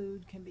spoiled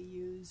food can be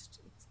used,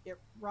 it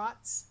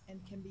rots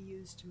and can be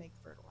used to make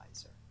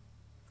fertilizer.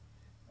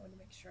 I want to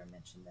make sure I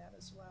mentioned that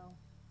as well.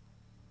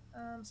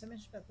 So I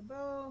mentioned about the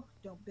bow.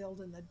 Don't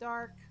build in the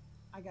dark.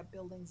 I got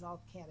buildings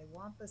all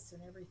cattywampus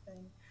and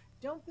everything.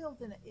 Don't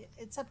build in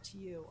it's up to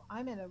you.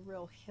 I'm in a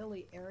real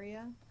hilly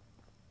area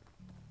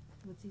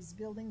with these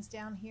buildings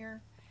down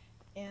here,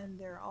 and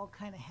they're all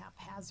kind of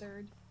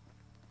haphazard,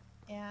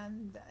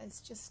 and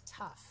it's just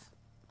tough.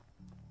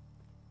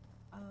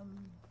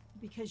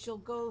 Because you'll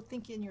go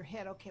think in your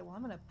head, okay, well,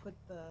 I'm going to put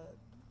the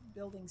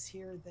buildings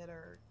here that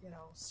are,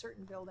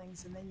 certain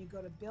buildings, and then you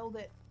go to build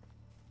it,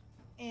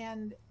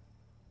 and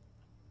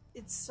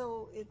it's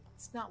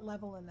not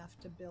level enough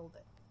to build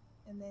it,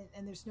 and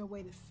there's no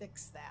way to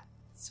fix that.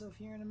 So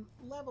if you're in a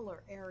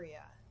leveler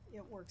area,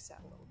 it works out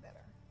a little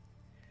better.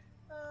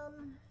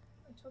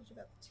 I told you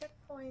about the tech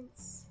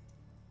points,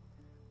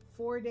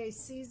 4-day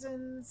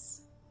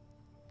seasons.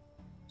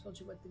 Told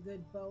you what the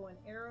good bow and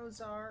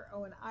arrows are.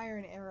 Oh, and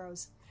iron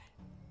arrows.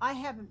 I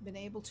haven't been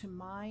able to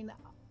mine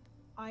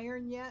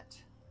iron yet,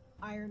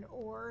 iron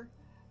ore,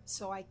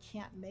 so I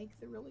can't make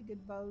the really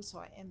good bows, so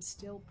I am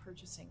still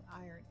purchasing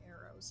iron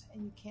arrows,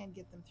 and you can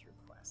get them through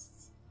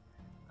quests.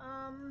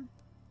 And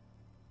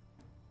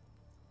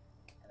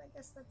I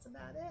guess that's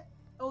about it.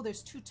 Oh,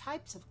 there's 2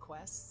 types of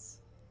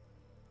quests.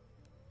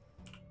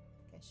 I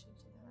think I showed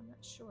you that, I'm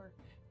not sure.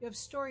 You have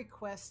story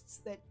quests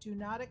that do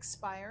not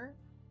expire.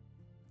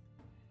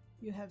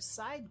 You have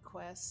side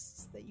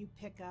quests that you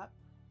pick up.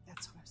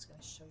 That's what I was going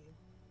to show you.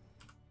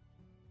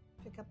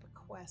 Pick up a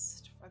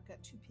quest. I've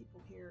got 2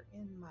 people here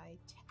in my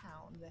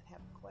town that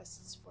have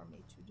quests for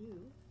me to do.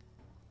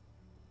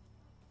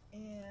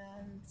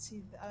 And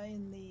see,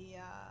 in the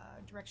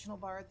directional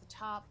bar at the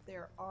top,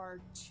 there are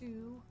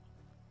 2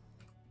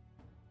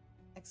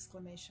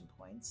 exclamation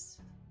points.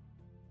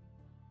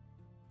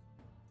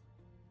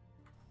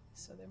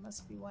 So there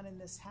must be one in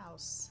this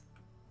house.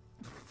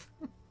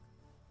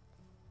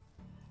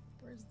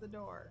 Where's the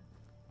door?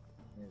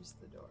 Here's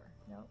the door.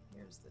 Nope,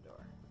 here's the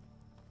door.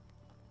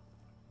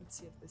 Let's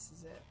see if this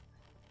is it.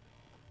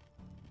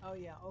 Oh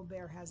yeah,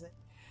 Aubert has it.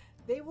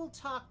 They will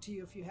talk to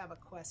you if you have a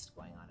quest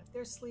going on. If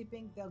they're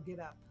sleeping, they'll get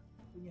up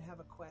when you have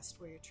a quest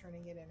where you're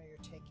turning it in or you're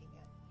taking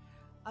it.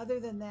 Other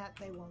than that,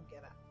 they won't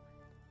get up.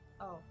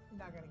 Oh, you're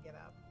not going to get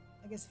up.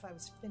 I guess if I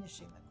was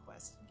finishing the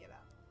quest, you'd get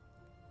up.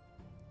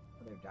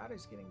 Oh, their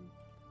daughter's getting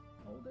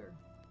older.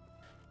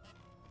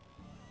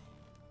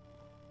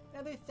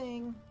 Another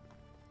thing,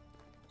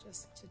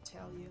 just to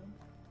tell you,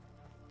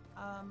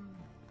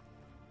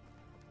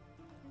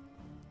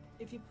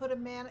 if you put a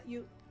man,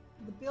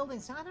 the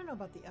buildings, now I don't know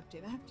about the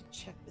update, I have to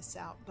check this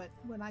out, but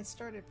when I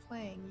started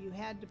playing, you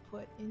had to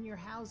put in your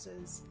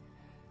houses,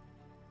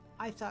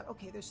 I thought,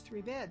 okay, there's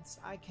 3 beds.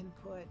 I can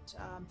put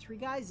 3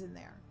 guys in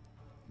there.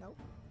 Nope.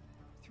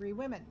 3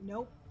 women.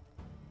 Nope.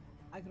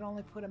 I could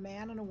only put a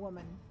man and a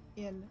woman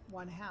in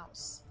one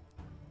house.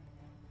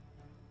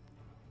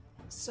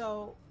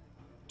 So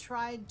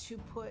tried to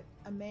put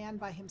a man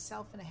by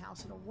himself in a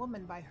house and a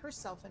woman by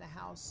herself in a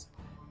house.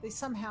 They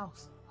somehow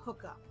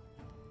hook up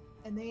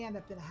and they end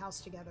up in a house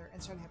together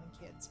and start having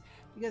kids.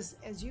 Because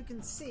as you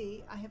can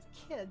see, I have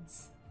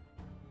kids.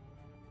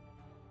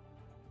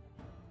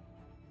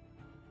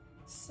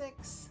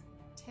 6,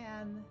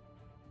 10,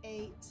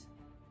 8,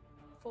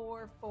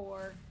 4,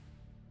 4,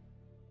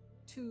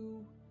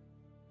 2,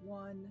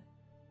 1,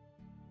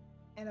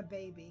 and a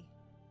baby.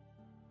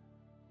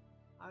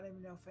 I don't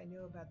even know if I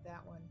knew about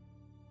that one.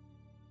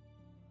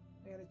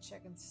 I gotta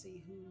check and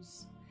see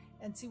who's...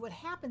 And see, what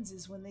happens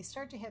is when they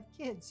start to have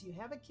kids, you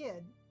have a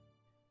kid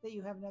that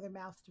you have another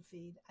mouth to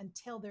feed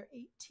until they're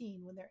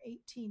 18. When they're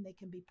 18, they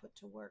can be put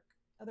to work.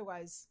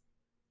 Otherwise,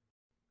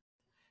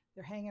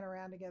 they're hanging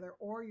around together,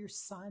 or your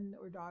son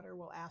or daughter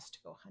will ask to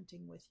go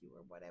hunting with you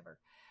or whatever.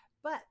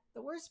 But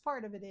the worst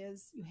part of it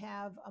is you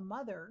have a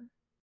mother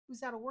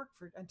who's out of work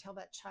until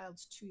that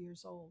child's 2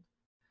 years old.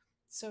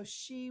 So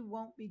she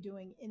won't be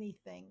doing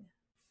anything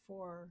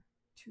for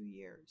 2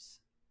 years.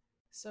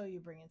 So you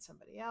bring in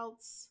somebody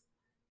else,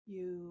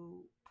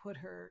 you put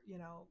her,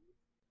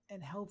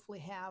 and hopefully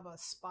have a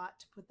spot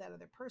to put that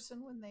other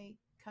person when they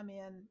come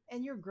in.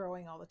 And you're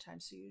growing all the time,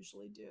 so you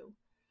usually do.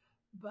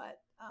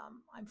 But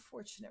I'm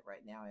fortunate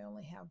right now. I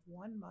only have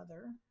one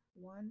mother.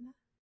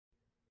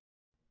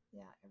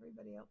 Yeah,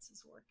 everybody else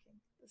is working.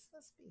 This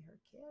must be her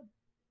kid.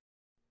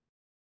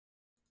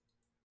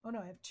 Oh no,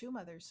 I have 2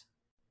 mothers.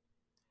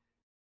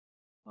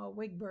 Oh,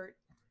 Wigbert.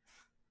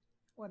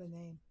 What a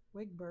name.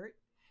 Wigbert.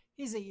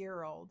 He's a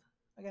year old.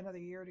 I got another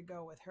year to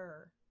go with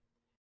her.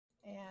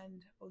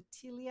 And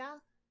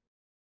Otilia,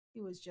 he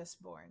was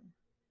just born.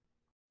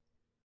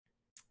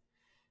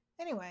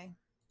 Anyway,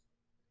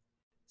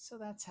 so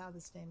that's how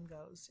this game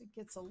goes. It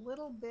gets a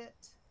little bit...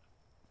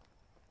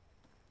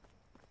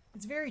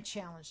 It's very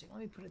challenging.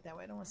 Let me put it that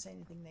way. I don't want to say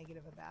anything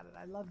negative about it.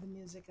 I love the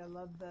music. I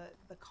love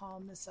the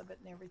calmness of it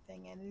and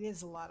everything. And it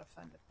is a lot of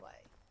fun to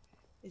play.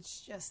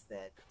 It's just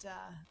that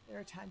there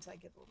are times I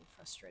get a little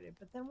frustrated.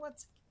 But then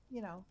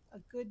a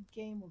good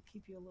game will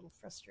keep you a little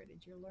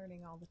frustrated. You're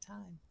learning all the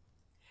time.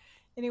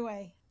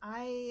 Anyway,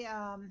 I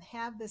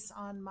have this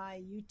on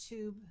my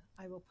YouTube.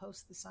 I will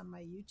post this on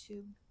my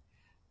YouTube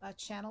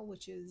channel,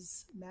 which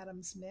is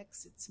Madam's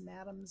Mix. It's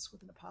Madam's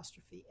with an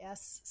apostrophe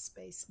S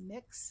space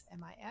Mix,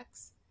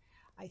 M-I-X.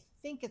 I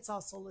think it's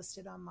also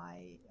listed on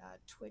my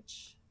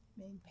Twitch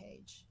main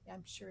page.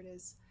 I'm sure it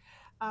is.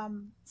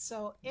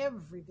 So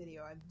every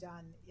video I've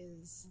done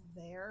is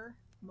there,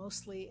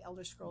 mostly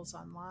Elder Scrolls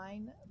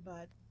Online,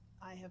 but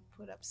I have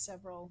put up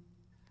several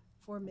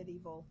for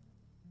Medieval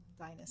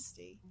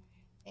Dynasty.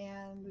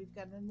 And we've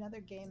got another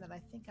game that I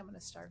think I'm going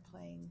to start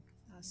playing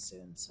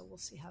soon, so we'll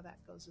see how that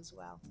goes as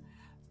well.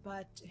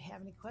 But if you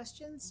have any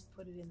questions,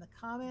 put it in the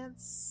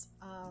comments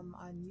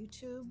on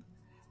YouTube,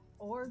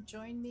 or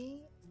join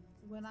me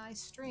when I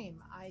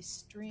stream. I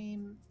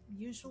stream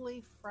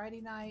usually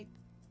Friday night,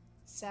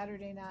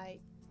 Saturday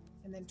night,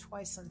 and then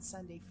twice on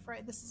Sunday.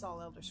 This is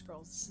all Elder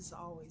Scrolls. This is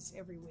always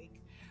every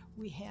week.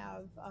 We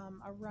have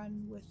a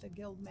run with the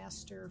Guild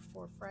Master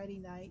for Friday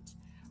night,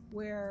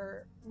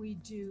 where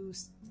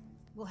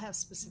we'll have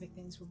specific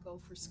things. We'll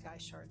go for Sky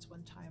Shards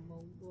one time.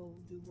 We'll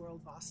do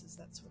world bosses,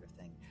 that sort of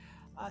thing.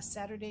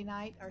 Saturday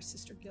night, our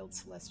sister guild,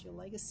 Celestial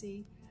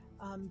Legacy,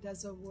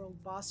 does a world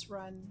boss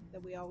run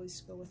that we always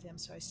go with them,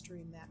 so I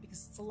stream that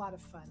because it's a lot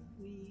of fun.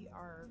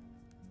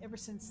 Ever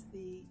since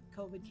the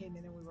COVID came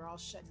in and we were all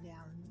shut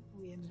down,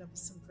 we ended up with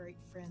some great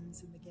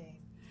friends in the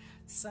game.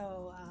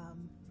 So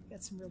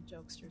got some real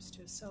jokesters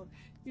too. So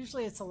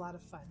usually it's a lot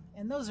of fun,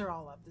 and those are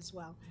all up as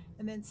well.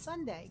 And then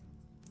Sunday,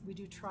 we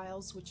do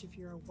trials, which if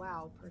you're a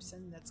WoW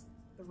person, that's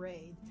the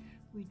raid,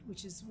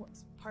 which is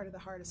part of the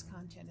hardest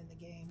content in the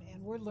game.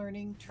 And we're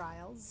learning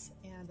trials,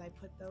 and I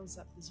put those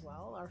up as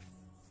well,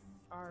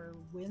 our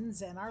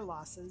wins and our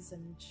losses,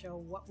 and show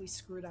what we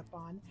screwed up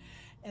on.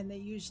 And we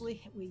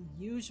usually,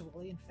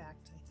 in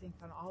fact, I think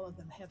on all of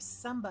them, have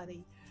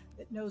somebody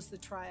that knows the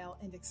trial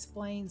and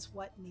explains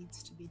what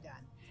needs to be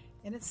done.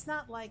 And it's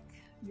not like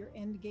your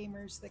end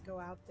gamers that go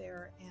out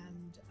there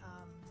and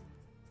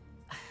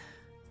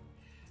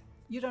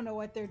you don't know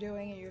what they're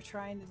doing, and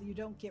you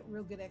don't get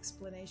real good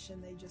explanation.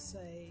 They just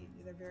say,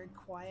 they're very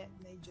quiet,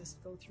 and they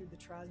just go through the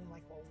trial, and you're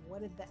like, well,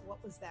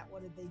 what was that?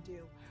 What did they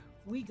do?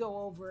 We go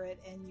over it,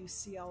 and you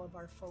see all of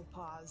our faux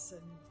pas,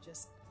 and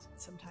just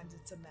sometimes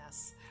it's a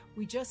mess.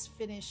 We just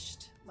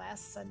finished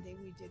last Sunday.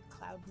 We did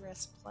Cloud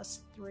Rest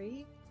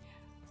 +3. It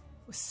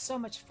was so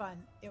much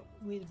fun.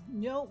 We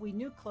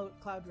knew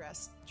Cloud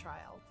Rest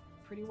trial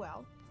pretty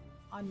well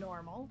on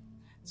normal,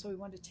 so we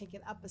wanted to take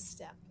it up a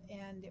step,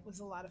 and it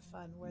was a lot of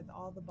fun with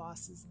all the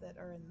bosses that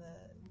are in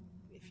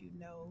if you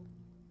know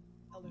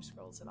Elder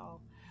Scrolls at all,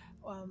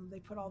 they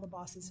put all the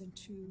bosses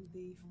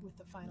with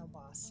the final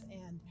boss,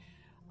 and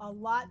a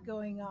lot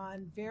going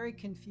on, very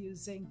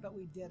confusing, but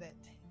we did it,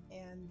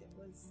 and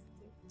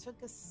it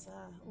took us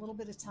a little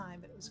bit of time,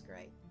 but it was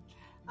great.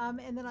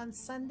 And then on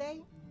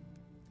Sunday,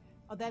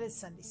 that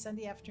is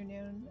Sunday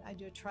afternoon, I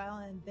do a trial,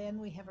 and then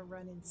we have a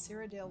run in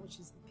Cyrodiil, which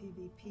is the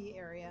PvP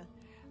area,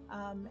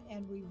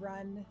 and we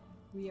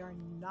are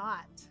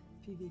not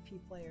PvP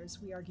players.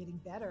 We are getting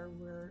better,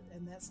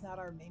 and that's not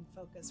our main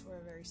focus. We're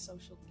a very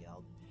social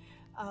guild,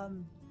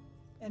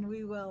 and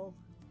we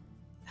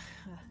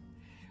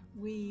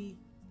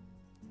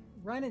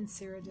run in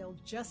Cyrodiil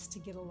just to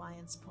get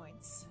alliance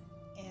points,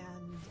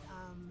 and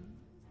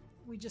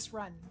we just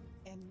run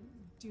and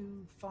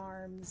do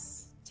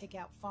farms, take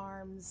out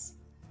farms,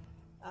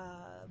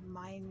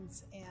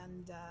 mines,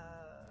 and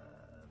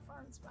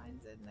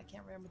I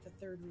can't remember the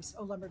third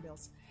lumber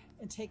mills,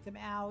 and take them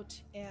out,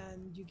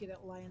 and you get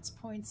alliance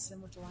points,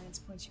 and with alliance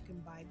points you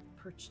can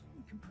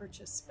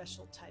purchase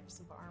special types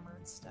of armor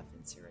and stuff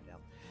in Cyrodiil.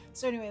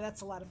 So anyway,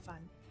 that's a lot of fun,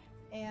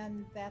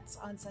 and that's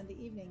on Sunday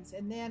evenings.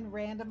 And then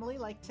randomly,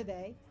 like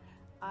today,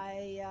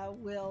 I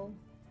will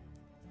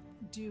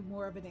do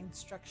more of an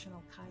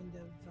instructional kind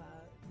of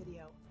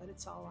video, but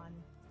it's all on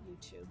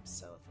YouTube,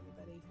 so if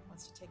anybody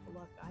wants to take a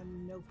look.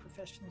 I'm no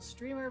professional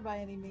streamer by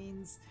any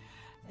means,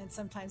 and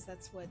sometimes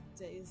that's what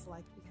it is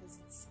like, because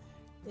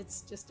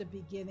it's just a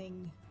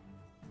beginning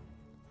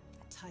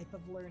type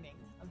of learning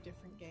of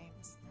different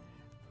games.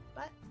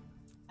 But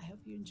I hope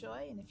you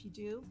enjoy, and if you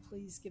do,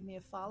 please give me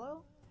a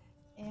follow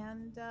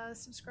and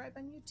subscribe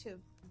on YouTube,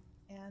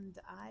 and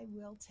I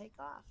will take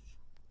off.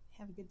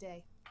 Have a good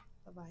day.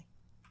 Bye-bye.